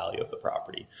back in the value of the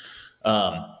property.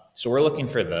 So we're looking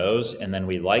for those. And then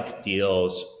we like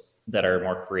deals that are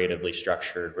more creatively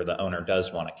structured where the owner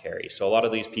does want to carry. So a lot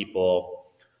of these people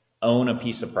own a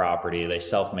piece of property, they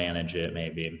self-manage it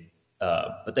maybe,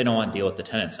 but they don't want to deal with the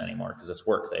tenants anymore because it's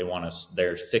work.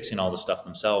 They're fixing all the stuff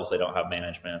themselves. They don't have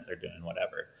management. They're doing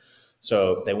whatever.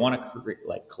 So they want to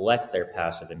collect their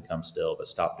passive income still, but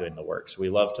stop doing the work. So we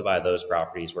love to buy those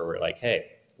properties where we're like, hey,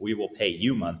 we will pay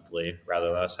you monthly rather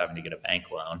than us having to get a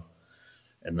bank loan.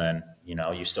 And then,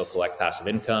 you still collect passive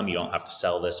income. You don't have to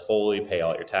sell this fully, pay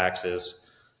all your taxes.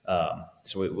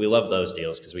 So we love those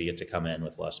deals because we get to come in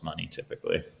with less money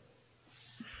typically.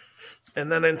 And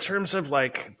then in terms of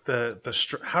like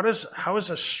how is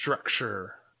a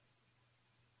structure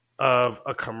of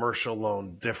a commercial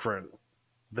loan different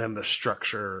than the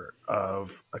structure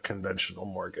of a conventional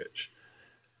mortgage?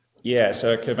 Yeah,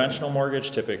 so a conventional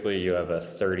mortgage, typically you have a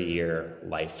 30-year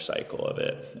life cycle of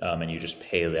it, and you just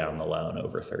pay down the loan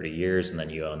over 30 years, and then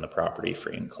you own the property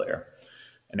free and clear.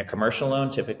 In a commercial loan,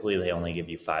 typically they only give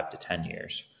you 5 to 10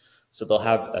 years. So they'll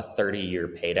have a 30-year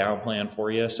pay down plan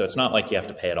for you. So it's not like you have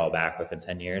to pay it all back within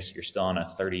 10 years. You're still on a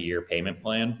 30-year payment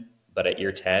plan. But at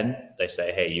year 10, they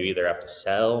say, hey, you either have to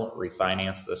sell,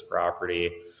 refinance this property,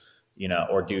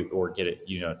 or get it,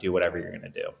 do whatever you're going to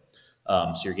do.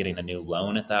 So you're getting a new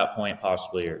loan at that point,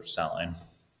 possibly, or selling.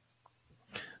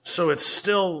 So it's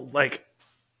still like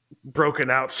broken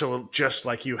out. So just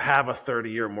like you have a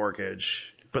 30-year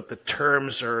mortgage, but the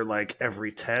terms are like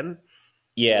every 10.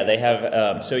 Yeah, they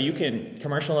have. So you can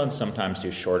commercial loans sometimes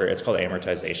do shorter. It's called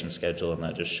amortization schedule, and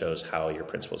that just shows how your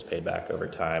principal is paid back over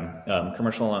time.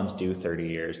 Commercial loans do 30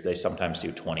 years. They sometimes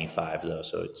do 25 though,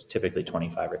 so it's typically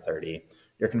 25 or 30.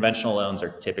 Your conventional loans are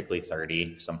typically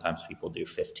 30. Sometimes people do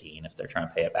 15 if they're trying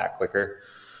to pay it back quicker.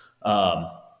 Um,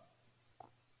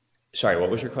 Sorry, what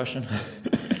was your question?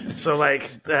 So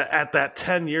like at that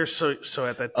 10 years, so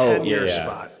at that Oh, 10 yeah, year yeah.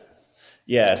 spot.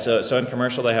 Yeah, so in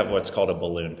commercial they have what's called a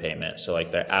balloon payment. So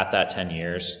like they're at that 10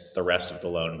 years, the rest of the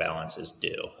loan balance is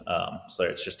due. So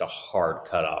it's just a hard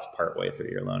cutoff partway through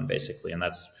your loan, basically, and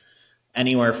that's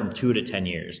anywhere from 2 to 10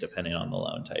 years, depending on the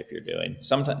loan type you're doing.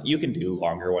 Sometimes you can do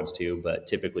longer ones too, but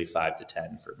typically 5 to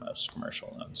 10 for most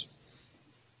commercial loans.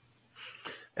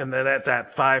 And then at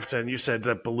that 5 to 10, you said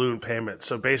that balloon payment.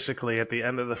 So basically at the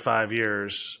end of the 5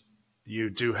 years, you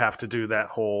do have to do that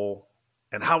whole,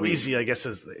 and how easy, I guess,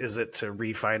 is it to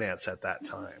refinance at that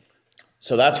time?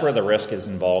 So that's where the risk is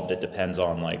involved. It depends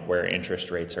on like where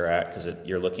interest rates are at because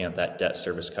you're looking at that debt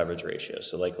service coverage ratio.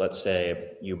 So like let's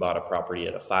say you bought a property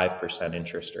at a 5%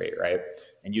 interest rate, right?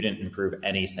 And you didn't improve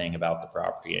anything about the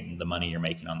property and the money you're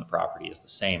making on the property is the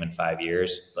same in 5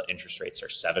 years, but interest rates are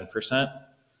 7%.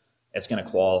 It's going to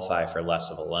qualify for less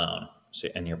of a loan. So,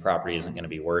 and your property isn't going to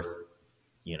be worth,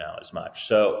 as much.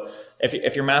 So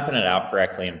if you're mapping it out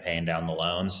correctly and paying down the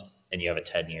loans and you have a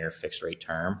 10-year fixed rate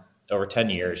term, over 10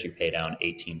 years, you pay down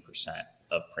 18%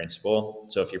 of principal.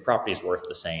 So if your property is worth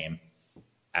the same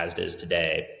as it is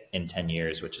today in 10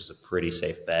 years, which is a pretty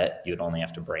safe bet, you'd only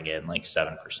have to bring in like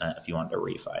 7% if you wanted to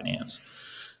refinance.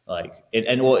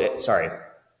 Sorry,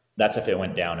 that's if it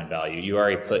went down in value. You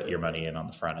already put your money in on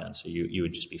the front end, so you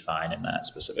would just be fine in that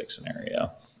specific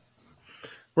scenario.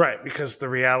 Right, because the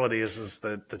reality is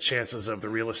that the chances of the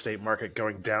real estate market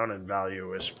going down in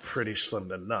value is pretty slim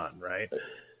to none, right?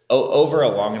 Over a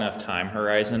long enough time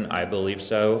horizon, I believe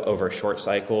so. Over short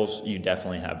cycles, you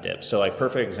definitely have dips. So, like,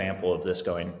 perfect example of this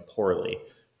going poorly.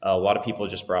 A lot of people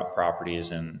just bought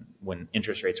properties, and when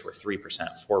interest rates were 3%,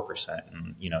 4%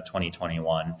 in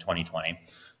 2021, 2020,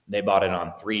 they bought it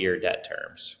on 3-year debt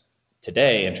terms.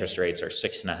 Today, interest rates are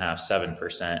 6.5%,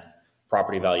 7%.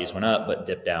 Property values went up, but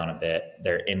dipped down a bit.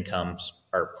 Their incomes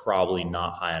are probably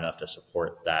not high enough to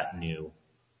support that new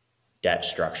debt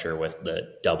structure with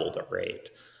the double the rate.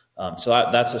 So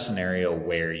that's a scenario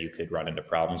where you could run into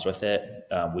problems with it.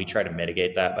 We try to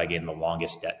mitigate that by getting the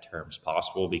longest debt terms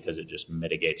possible because it just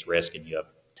mitigates risk and you have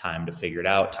time to figure it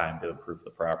out, time to improve the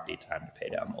property, time to pay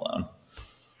down the loan.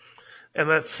 And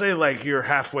let's say like you're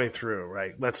halfway through,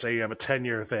 right? Let's say you have a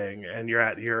 10-year thing and you're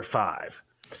at year 5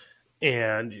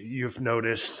 and you've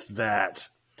noticed that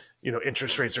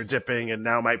interest rates are dipping and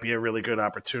now might be a really good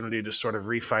opportunity to sort of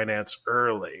refinance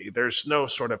early. There's no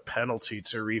sort of penalty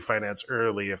to refinance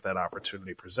early if that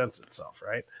opportunity presents itself,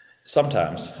 right?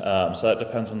 Sometimes. So that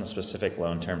depends on the specific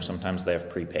loan term. Sometimes they have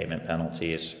prepayment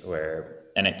penalties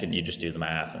you just do the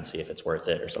math and see if it's worth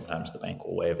it, or sometimes the bank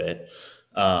will waive it.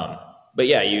 But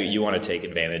yeah, you want to take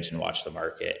advantage and watch the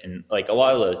market. And like a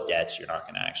lot of those debts, you're not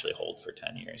going to actually hold for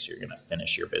 10 years. You're going to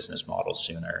finish your business model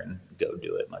sooner and go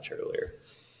do it much earlier.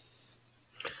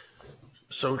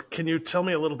 So can you tell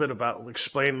me a little bit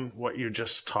explain what you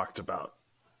just talked about?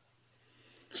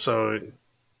 So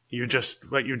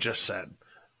what you just said.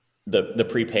 The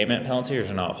prepayment penalties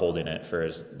are not holding it for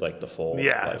the full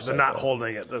Yeah, life they're cycle. not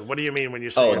holding it. What do you mean when you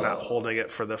say you're not holding it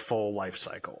for the full life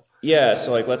cycle? Yeah,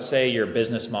 so like let's say your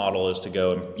business model is to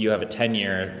go, you have a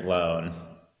 10-year loan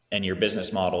and your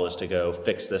business model is to go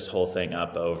fix this whole thing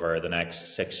up over the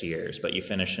next 6 years, but you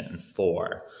finish it in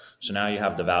 4. So now you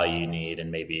have the value you need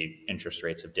and maybe interest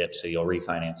rates have dipped, so you'll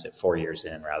refinance it 4 years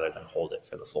in rather than hold it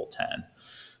for the full 10.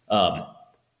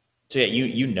 So yeah,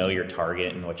 you know your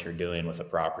target and what you're doing with a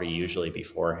property usually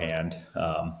beforehand,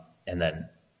 and then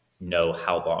know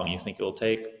how long you think it will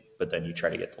take, but then you try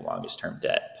to get the longest term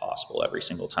debt possible every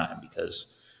single time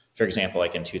because, for example,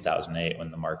 like in 2008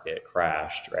 when the market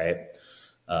crashed, right?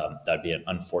 That'd be an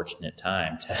unfortunate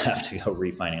time to have to go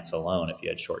refinance a loan if you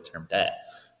had short-term debt.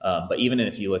 But even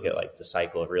if you look at like the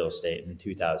cycle of real estate in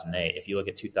 2008, if you look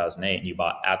at 2008 and you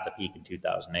bought at the peak in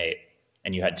 2008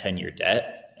 and you had 10-year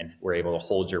debt and were able to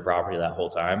hold your property that whole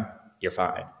time, you're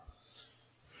fine.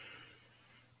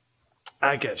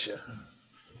 I get you.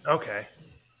 Okay.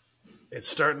 It's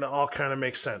starting to all kind of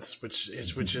make sense, which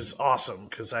is awesome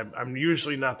because I'm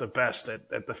usually not the best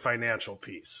at the financial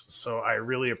piece. So I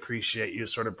really appreciate you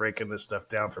sort of breaking this stuff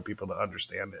down for people to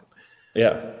understand it.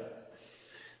 Yeah.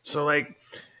 So like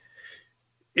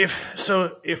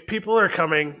If people are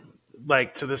coming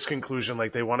like to this conclusion,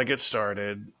 like they want to get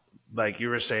started, like you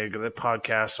were saying, the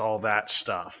podcast, all that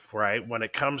stuff, right? When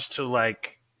it comes to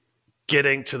like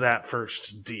getting to that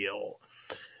first deal,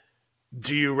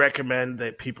 do you recommend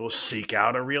that people seek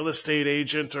out a real estate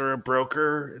agent or a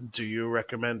broker? Do you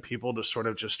recommend people to sort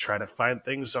of just try to find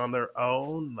things on their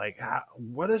own? Like,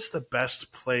 what is the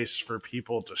best place for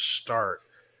people to start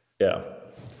Yeah.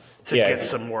 to Yeah. get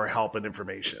some more help and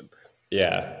information?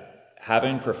 Yeah.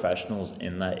 Having professionals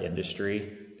in that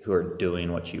industry who are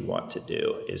doing what you want to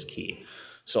do is key.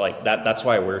 So like that's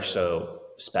why we're so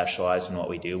specialized in what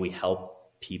we do. We help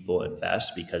people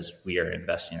invest because we are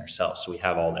investing ourselves. So we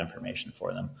have all the information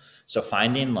for them. So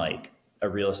finding like a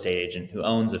real estate agent who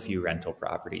owns a few rental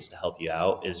properties to help you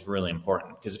out is really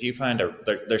important. Because if you find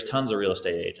there's tons of real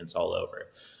estate agents all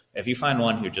over. If you find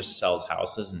one who just sells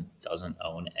houses and doesn't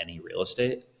own any real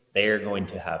estate, they are going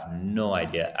to have no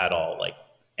idea at all, like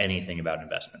anything about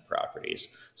investment properties.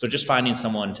 So just finding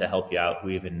someone to help you out who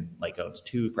even like owns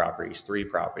 2 properties, 3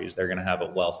 properties, they're going to have a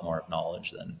wealth more of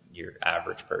knowledge than your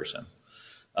average person.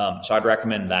 So I'd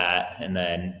recommend that, and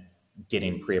then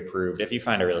getting pre-approved. If you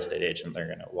find a real estate agent, they're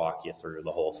going to walk you through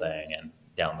the whole thing and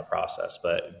down the process.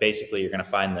 But basically, you're going to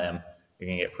find them, you're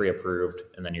going to get pre-approved,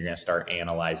 and then you're going to start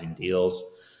analyzing deals.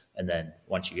 And then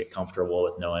once you get comfortable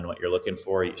with knowing what you're looking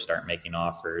for, you start making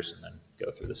offers and then go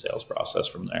through the sales process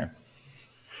from there.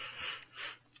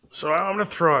 So I'm going to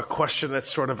throw a question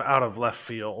that's sort of out of left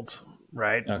field,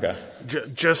 right? Okay.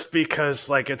 Just because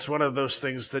like it's one of those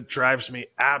things that drives me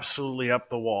absolutely up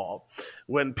the wall.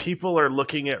 When people are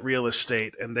looking at real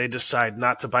estate and they decide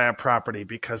not to buy a property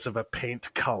because of a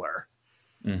paint color.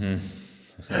 Mm-hmm.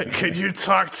 Could you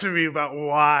talk to me about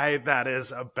why that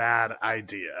is a bad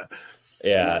idea?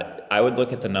 Yeah, I would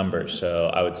look at the numbers. So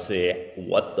I would see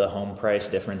what the home price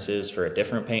difference is for a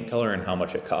different paint color and how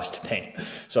much it costs to paint.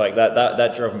 So like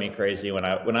that drove me crazy. When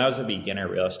I was a beginner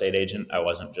real estate agent, I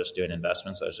wasn't just doing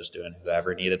investments. I was just doing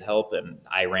whoever needed help. And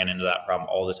I ran into that problem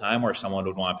all the time where someone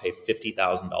would want to pay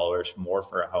 $50,000 more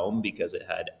for a home because it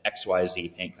had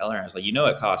XYZ paint color. And I was like,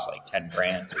 it costs like 10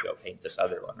 grand to go paint this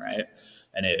other one, right?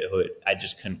 And I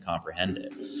just couldn't comprehend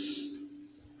it.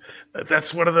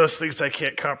 That's one of those things I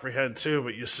can't comprehend too,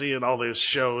 but you see in all those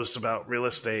shows about real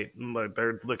estate, and like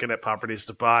they're looking at properties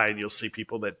to buy, and you'll see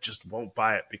people that just won't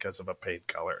buy it because of a paint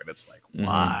color, and it's like,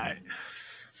 why?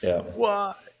 Yeah.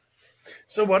 Why?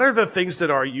 So what are the things that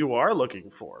you are looking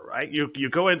for, right? You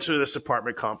go into this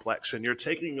apartment complex and you're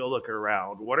taking a look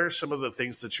around. What are some of the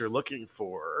things that you're looking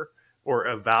for or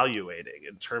evaluating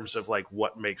in terms of like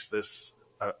what makes this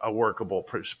a workable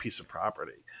piece of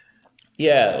property?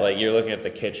 Yeah, like you're looking at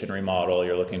the kitchen remodel,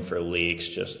 you're looking for leaks,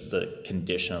 just the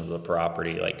condition of the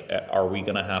property. Like, are we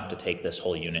going to have to take this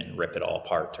whole unit and rip it all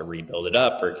apart to rebuild it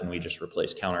up? Or can we just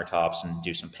replace countertops and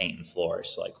do some paint and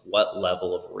floors? Like, what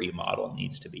level of remodel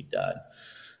needs to be done?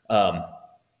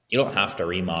 You don't have to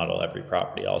remodel every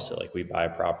property. Also, like we buy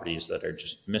properties that are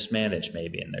just mismanaged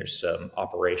maybe, and there's some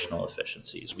operational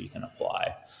efficiencies we can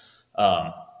apply.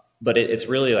 But it's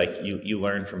really like you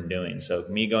learn from doing. So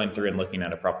me going through and looking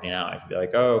at a property now, I can be like,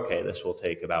 oh, okay, this will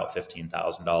take about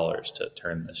 $15,000 to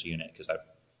turn this unit because I've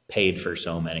paid for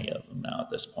so many of them now at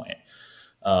this point.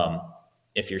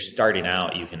 If you're starting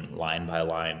out, you can line by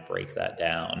line break that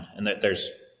down. And there's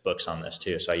books on this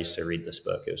too. So I used to read this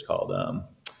book. It was called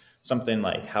something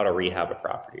like How to Rehab a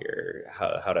Property or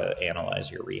how to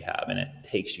Analyze Your Rehab. And it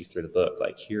takes you through the book.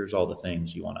 Like, here's all the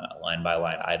things you want to line by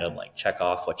line item, like check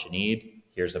off what you need.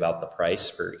 Here's about the price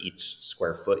for each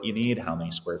square foot you need. How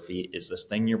many square feet is this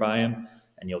thing you're buying?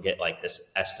 And you'll get like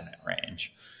this estimate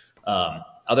range.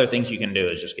 Other things you can do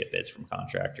is just get bids from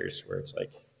contractors where it's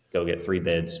like, go get 3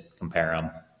 bids, compare them,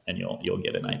 and you'll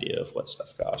get an idea of what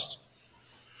stuff costs.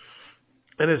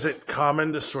 And is it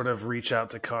common to sort of reach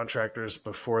out to contractors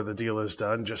before the deal is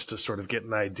done just to sort of get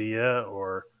an idea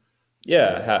or?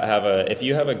 Yeah, if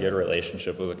you have a good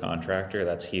relationship with a contractor,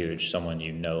 that's huge. Someone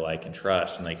you know, like, and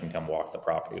trust, and they can come walk the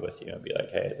property with you and be like,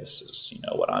 hey, this is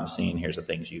what I'm seeing. Here's the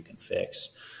things you can fix.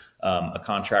 A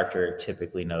contractor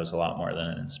typically knows a lot more than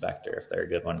an inspector if they're a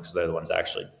good one because they're the ones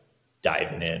actually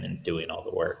diving in and doing all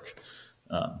the work.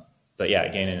 But yeah,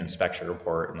 getting an inspection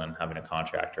report and then having a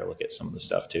contractor look at some of the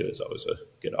stuff too is always a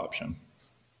good option.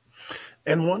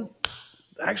 And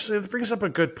actually, it brings up a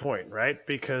good point, right?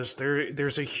 Because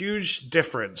there's a huge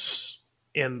difference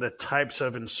in the types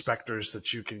of inspectors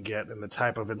that you can get and the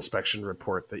type of inspection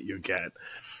report that you get.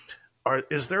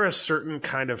 Is there a certain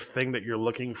kind of thing that you're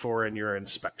looking for in your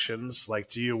inspections? Like,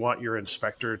 do you want your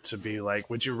inspector to be like,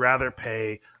 would you rather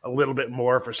pay a little bit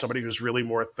more for somebody who's really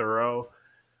more thorough?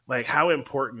 Like, how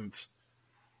important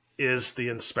is the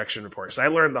inspection report? Because I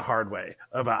learned the hard way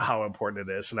about how important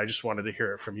it is, and I just wanted to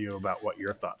hear it from you about what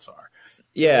your thoughts are.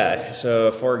 Yeah.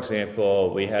 So, for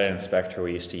example, we had an inspector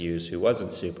we used to use who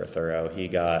wasn't super thorough. He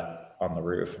got on the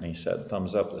roof and he said,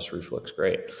 "Thumbs up, this roof looks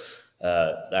great."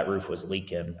 That roof was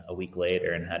leaking a week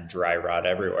later and had dry rot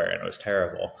everywhere, and it was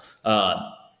terrible.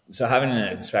 So having an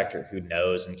inspector who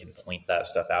knows and can point that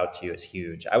stuff out to you is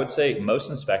huge. I would say most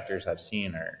inspectors I've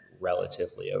seen are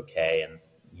relatively okay and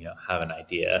have an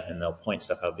idea, and they'll point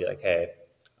stuff out and be like, "Hey,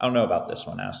 I don't know about this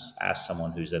one. Ask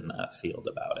someone who's in that field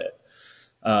about it."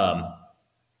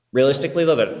 Realistically,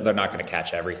 though, they're not going to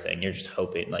catch everything. You're just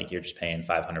hoping, like you're just paying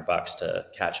 $500 to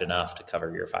catch enough to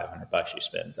cover your $500 you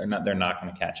spend. They're not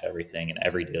going to catch everything, and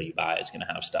every deal you buy is going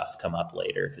to have stuff come up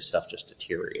later because stuff just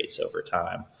deteriorates over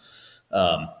time.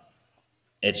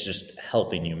 It's just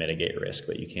helping you mitigate risk,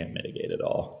 but you can't mitigate it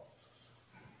all.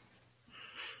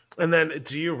 And then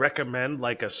do you recommend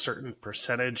like a certain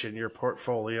percentage in your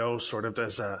portfolio sort of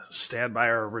as a standby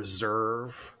or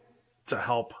reserve to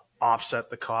help offset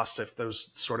the costs if those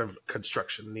sort of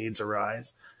construction needs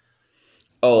arise?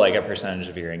 Oh, like a percentage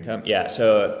of your income? Yeah.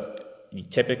 So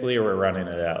typically we're running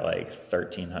it at like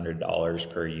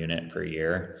 $1,300 per unit per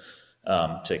year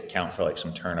to account for like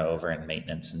some turnover and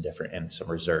maintenance and some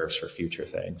reserves for future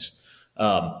things.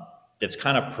 It's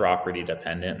kind of property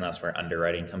dependent, and that's where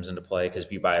underwriting comes into play. Because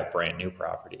if you buy a brand new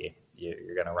property,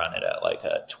 you're going to run it at like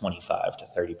a 25 to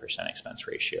 30% expense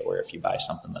ratio. Where if you buy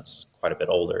something that's quite a bit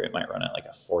older, it might run at like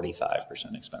a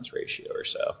 45% expense ratio or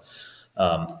so.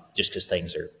 Just because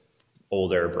things are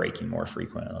older, breaking more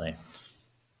frequently.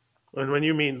 And what do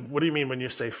you mean when you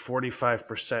say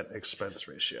 45% expense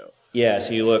ratio? Yeah,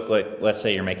 so you look like, let's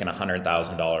say you're making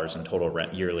 $100,000 in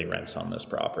total yearly rents on this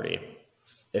property.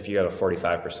 If you have a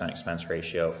 45% expense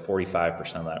ratio,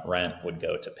 45% of that rent would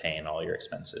go to paying all your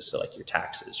expenses. So like your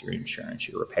taxes, your insurance,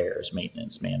 your repairs,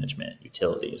 maintenance, management,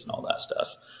 utilities, and all that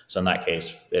stuff. So in that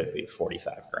case, it'd be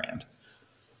 45 grand.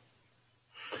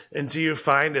 And do you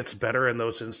find it's better in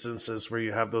those instances where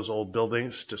you have those old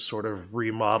buildings to sort of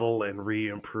remodel and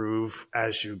re-improve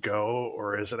as you go?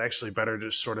 Or is it actually better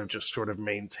to sort of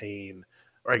maintain,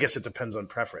 or I guess it depends on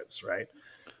preference, right?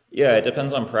 Yeah, it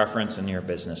depends on preference and your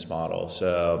business model.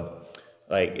 So,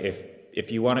 like if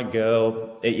you want to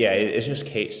go, it's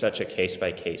just such a case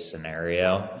by case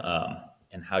scenario,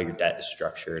 and how your debt is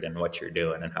structured and what you're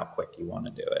doing and how quick you want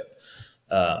to do it.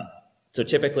 So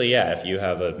typically, if you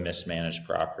have a mismanaged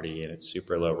property and it's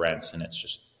super low rents and it's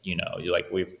just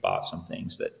we've bought some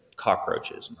things that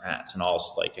cockroaches and rats and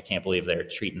all, like I can't believe they're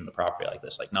treating the property like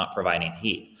this, like not providing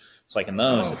heat. It's like in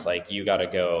those, It's like you got to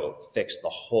go fix the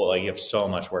whole, like you have so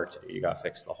much work to do. You got to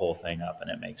fix the whole thing up, and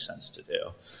it makes sense to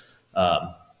do.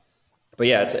 But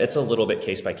yeah, it's a little bit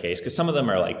case by case because some of them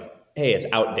are like, hey, it's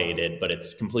outdated, but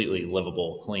it's completely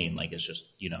livable, clean. Like it's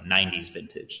just 90s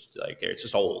vintage, like it's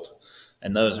just old.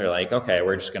 And those are like, okay,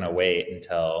 we're just gonna wait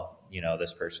until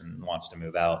this person wants to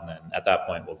move out, and then at that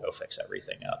point we'll go fix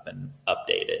everything up and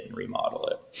update it and remodel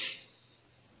it.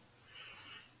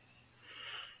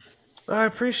 I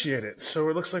appreciate it. So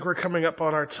it looks like we're coming up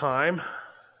on our time.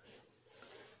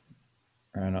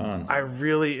 Right on. I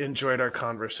really enjoyed our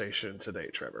conversation today,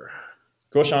 Trevor.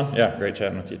 Cool, Sean. Yeah, great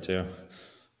chatting with you too.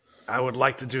 I would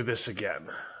like to do this again.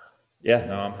 Yeah,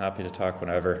 no, I'm happy to talk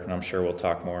whenever, and I'm sure we'll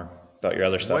talk more about your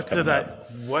other stuff.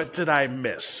 What did I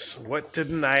miss? What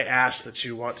didn't I ask that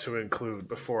you want to include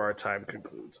before our time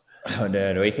concludes? Oh,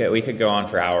 dude, we could go on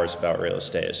for hours about real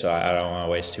estate, so I don't want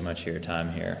to waste too much of your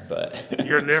time here. But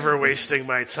you're never wasting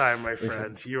my time, my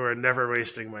friend. You are never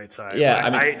wasting my time.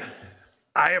 Yeah,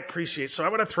 I appreciate. So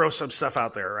I'm going to throw some stuff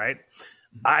out there, right?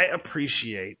 I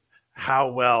appreciate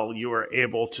how well you are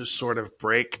able to sort of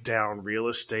break down real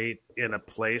estate in a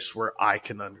place where I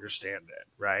can understand it,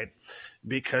 right?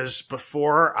 Because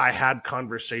before I had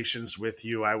conversations with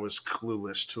you, I was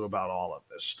clueless to about all of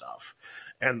this stuff.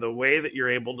 And the way that you're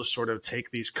able to sort of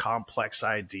take these complex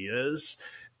ideas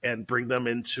and bring them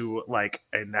into like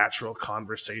a natural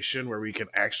conversation where we can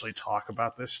actually talk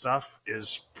about this stuff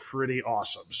is pretty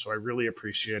awesome. So I really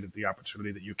appreciated the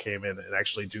opportunity that you came in and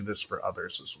actually do this for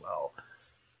others as well.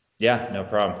 Yeah, no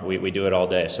problem. We do it all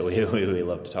day, so we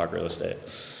love to talk real estate.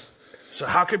 So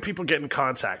how can people get in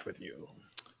contact with you?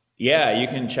 Yeah, you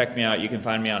can check me out. You can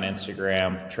find me on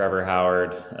Instagram, Trevor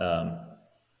Howard,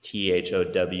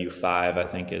 THOW5, I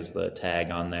think is the tag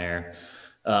on there.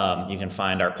 You can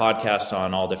find our podcast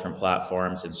on all different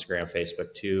platforms, Instagram,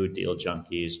 Facebook too, Deal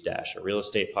Junkies - a real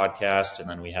estate podcast. And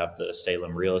then we have the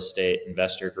Salem Real Estate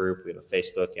Investor Group. We have a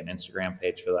Facebook and Instagram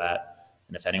page for that.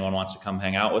 And if anyone wants to come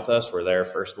hang out with us, we're there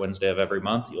first Wednesday of every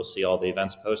month. You'll see all the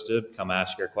events posted. Come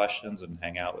ask your questions and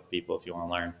hang out with people if you want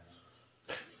to learn.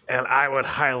 and I would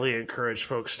highly encourage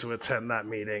folks to attend that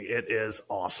meeting. It is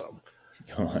awesome.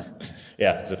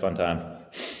 Yeah, it's a fun time.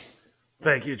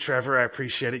 Thank you, Trevor. I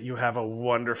appreciate it. You have a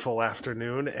wonderful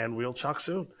afternoon, and we'll talk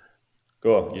soon.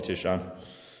 Cool. You too, Sean.